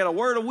basically had a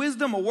word of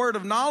wisdom, a word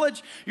of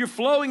knowledge. You're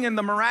flowing in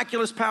the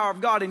miraculous power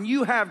of God, and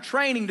you have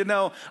training to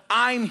know,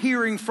 I'm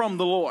hearing from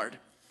the Lord.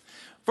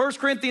 1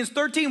 Corinthians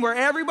 13, where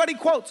everybody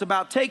quotes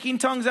about taking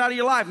tongues out of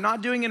your life,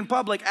 not doing it in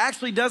public,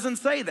 actually doesn't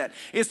say that.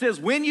 It says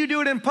when you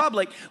do it in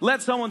public,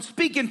 let someone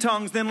speak in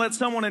tongues, then let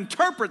someone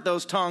interpret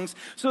those tongues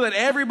so that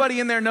everybody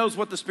in there knows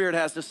what the Spirit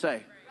has to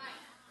say.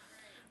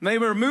 They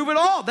remove it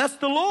all. That's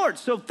the Lord.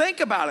 So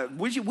think about it.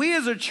 We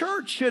as a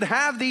church should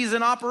have these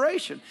in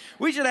operation.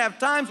 We should have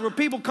times where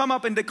people come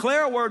up and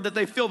declare a word that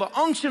they feel the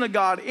unction of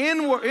God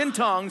in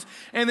tongues,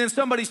 and then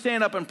somebody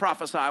stand up and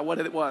prophesy what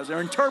it was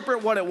or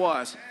interpret what it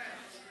was.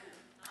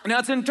 Now,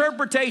 it's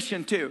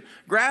interpretation too.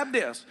 Grab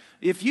this.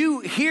 If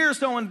you hear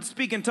someone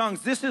speak in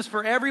tongues, this is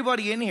for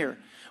everybody in here.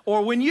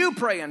 Or when you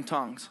pray in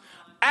tongues,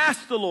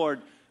 ask the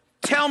Lord,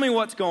 tell me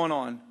what's going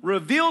on.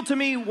 Reveal to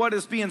me what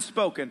is being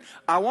spoken.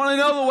 I want to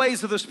know the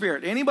ways of the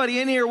Spirit. Anybody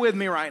in here with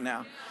me right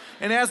now?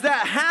 And as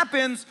that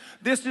happens,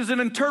 this is an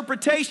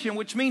interpretation,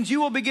 which means you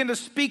will begin to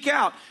speak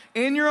out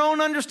in your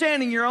own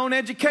understanding, your own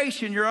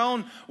education, your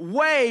own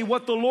way,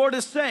 what the Lord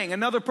is saying.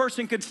 Another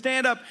person could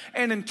stand up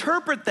and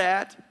interpret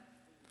that,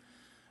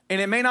 and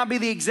it may not be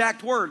the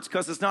exact words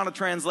because it's not a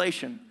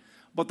translation,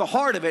 but the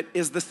heart of it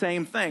is the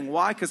same thing.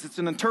 Why? Because it's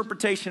an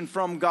interpretation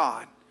from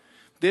God.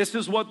 This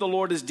is what the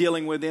Lord is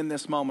dealing with in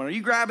this moment. Are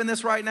you grabbing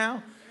this right now?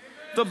 Amen.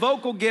 The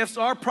vocal gifts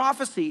are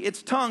prophecy.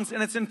 It's tongues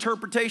and it's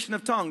interpretation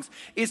of tongues.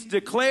 It's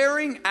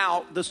declaring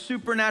out the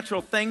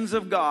supernatural things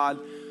of God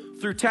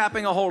through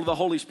tapping a hold of the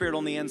Holy Spirit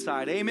on the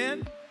inside.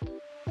 Amen.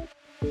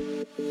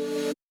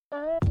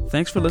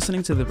 Thanks for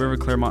listening to the River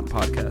Clermont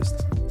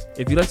podcast.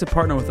 If you'd like to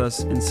partner with us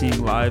in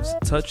seeing lives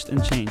touched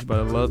and changed by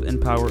the love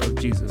and power of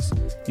Jesus,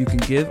 you can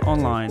give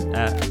online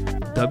at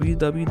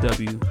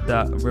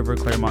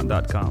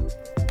www.riverclermont.com.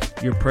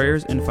 Your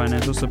prayers and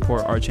financial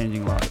support are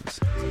changing lives.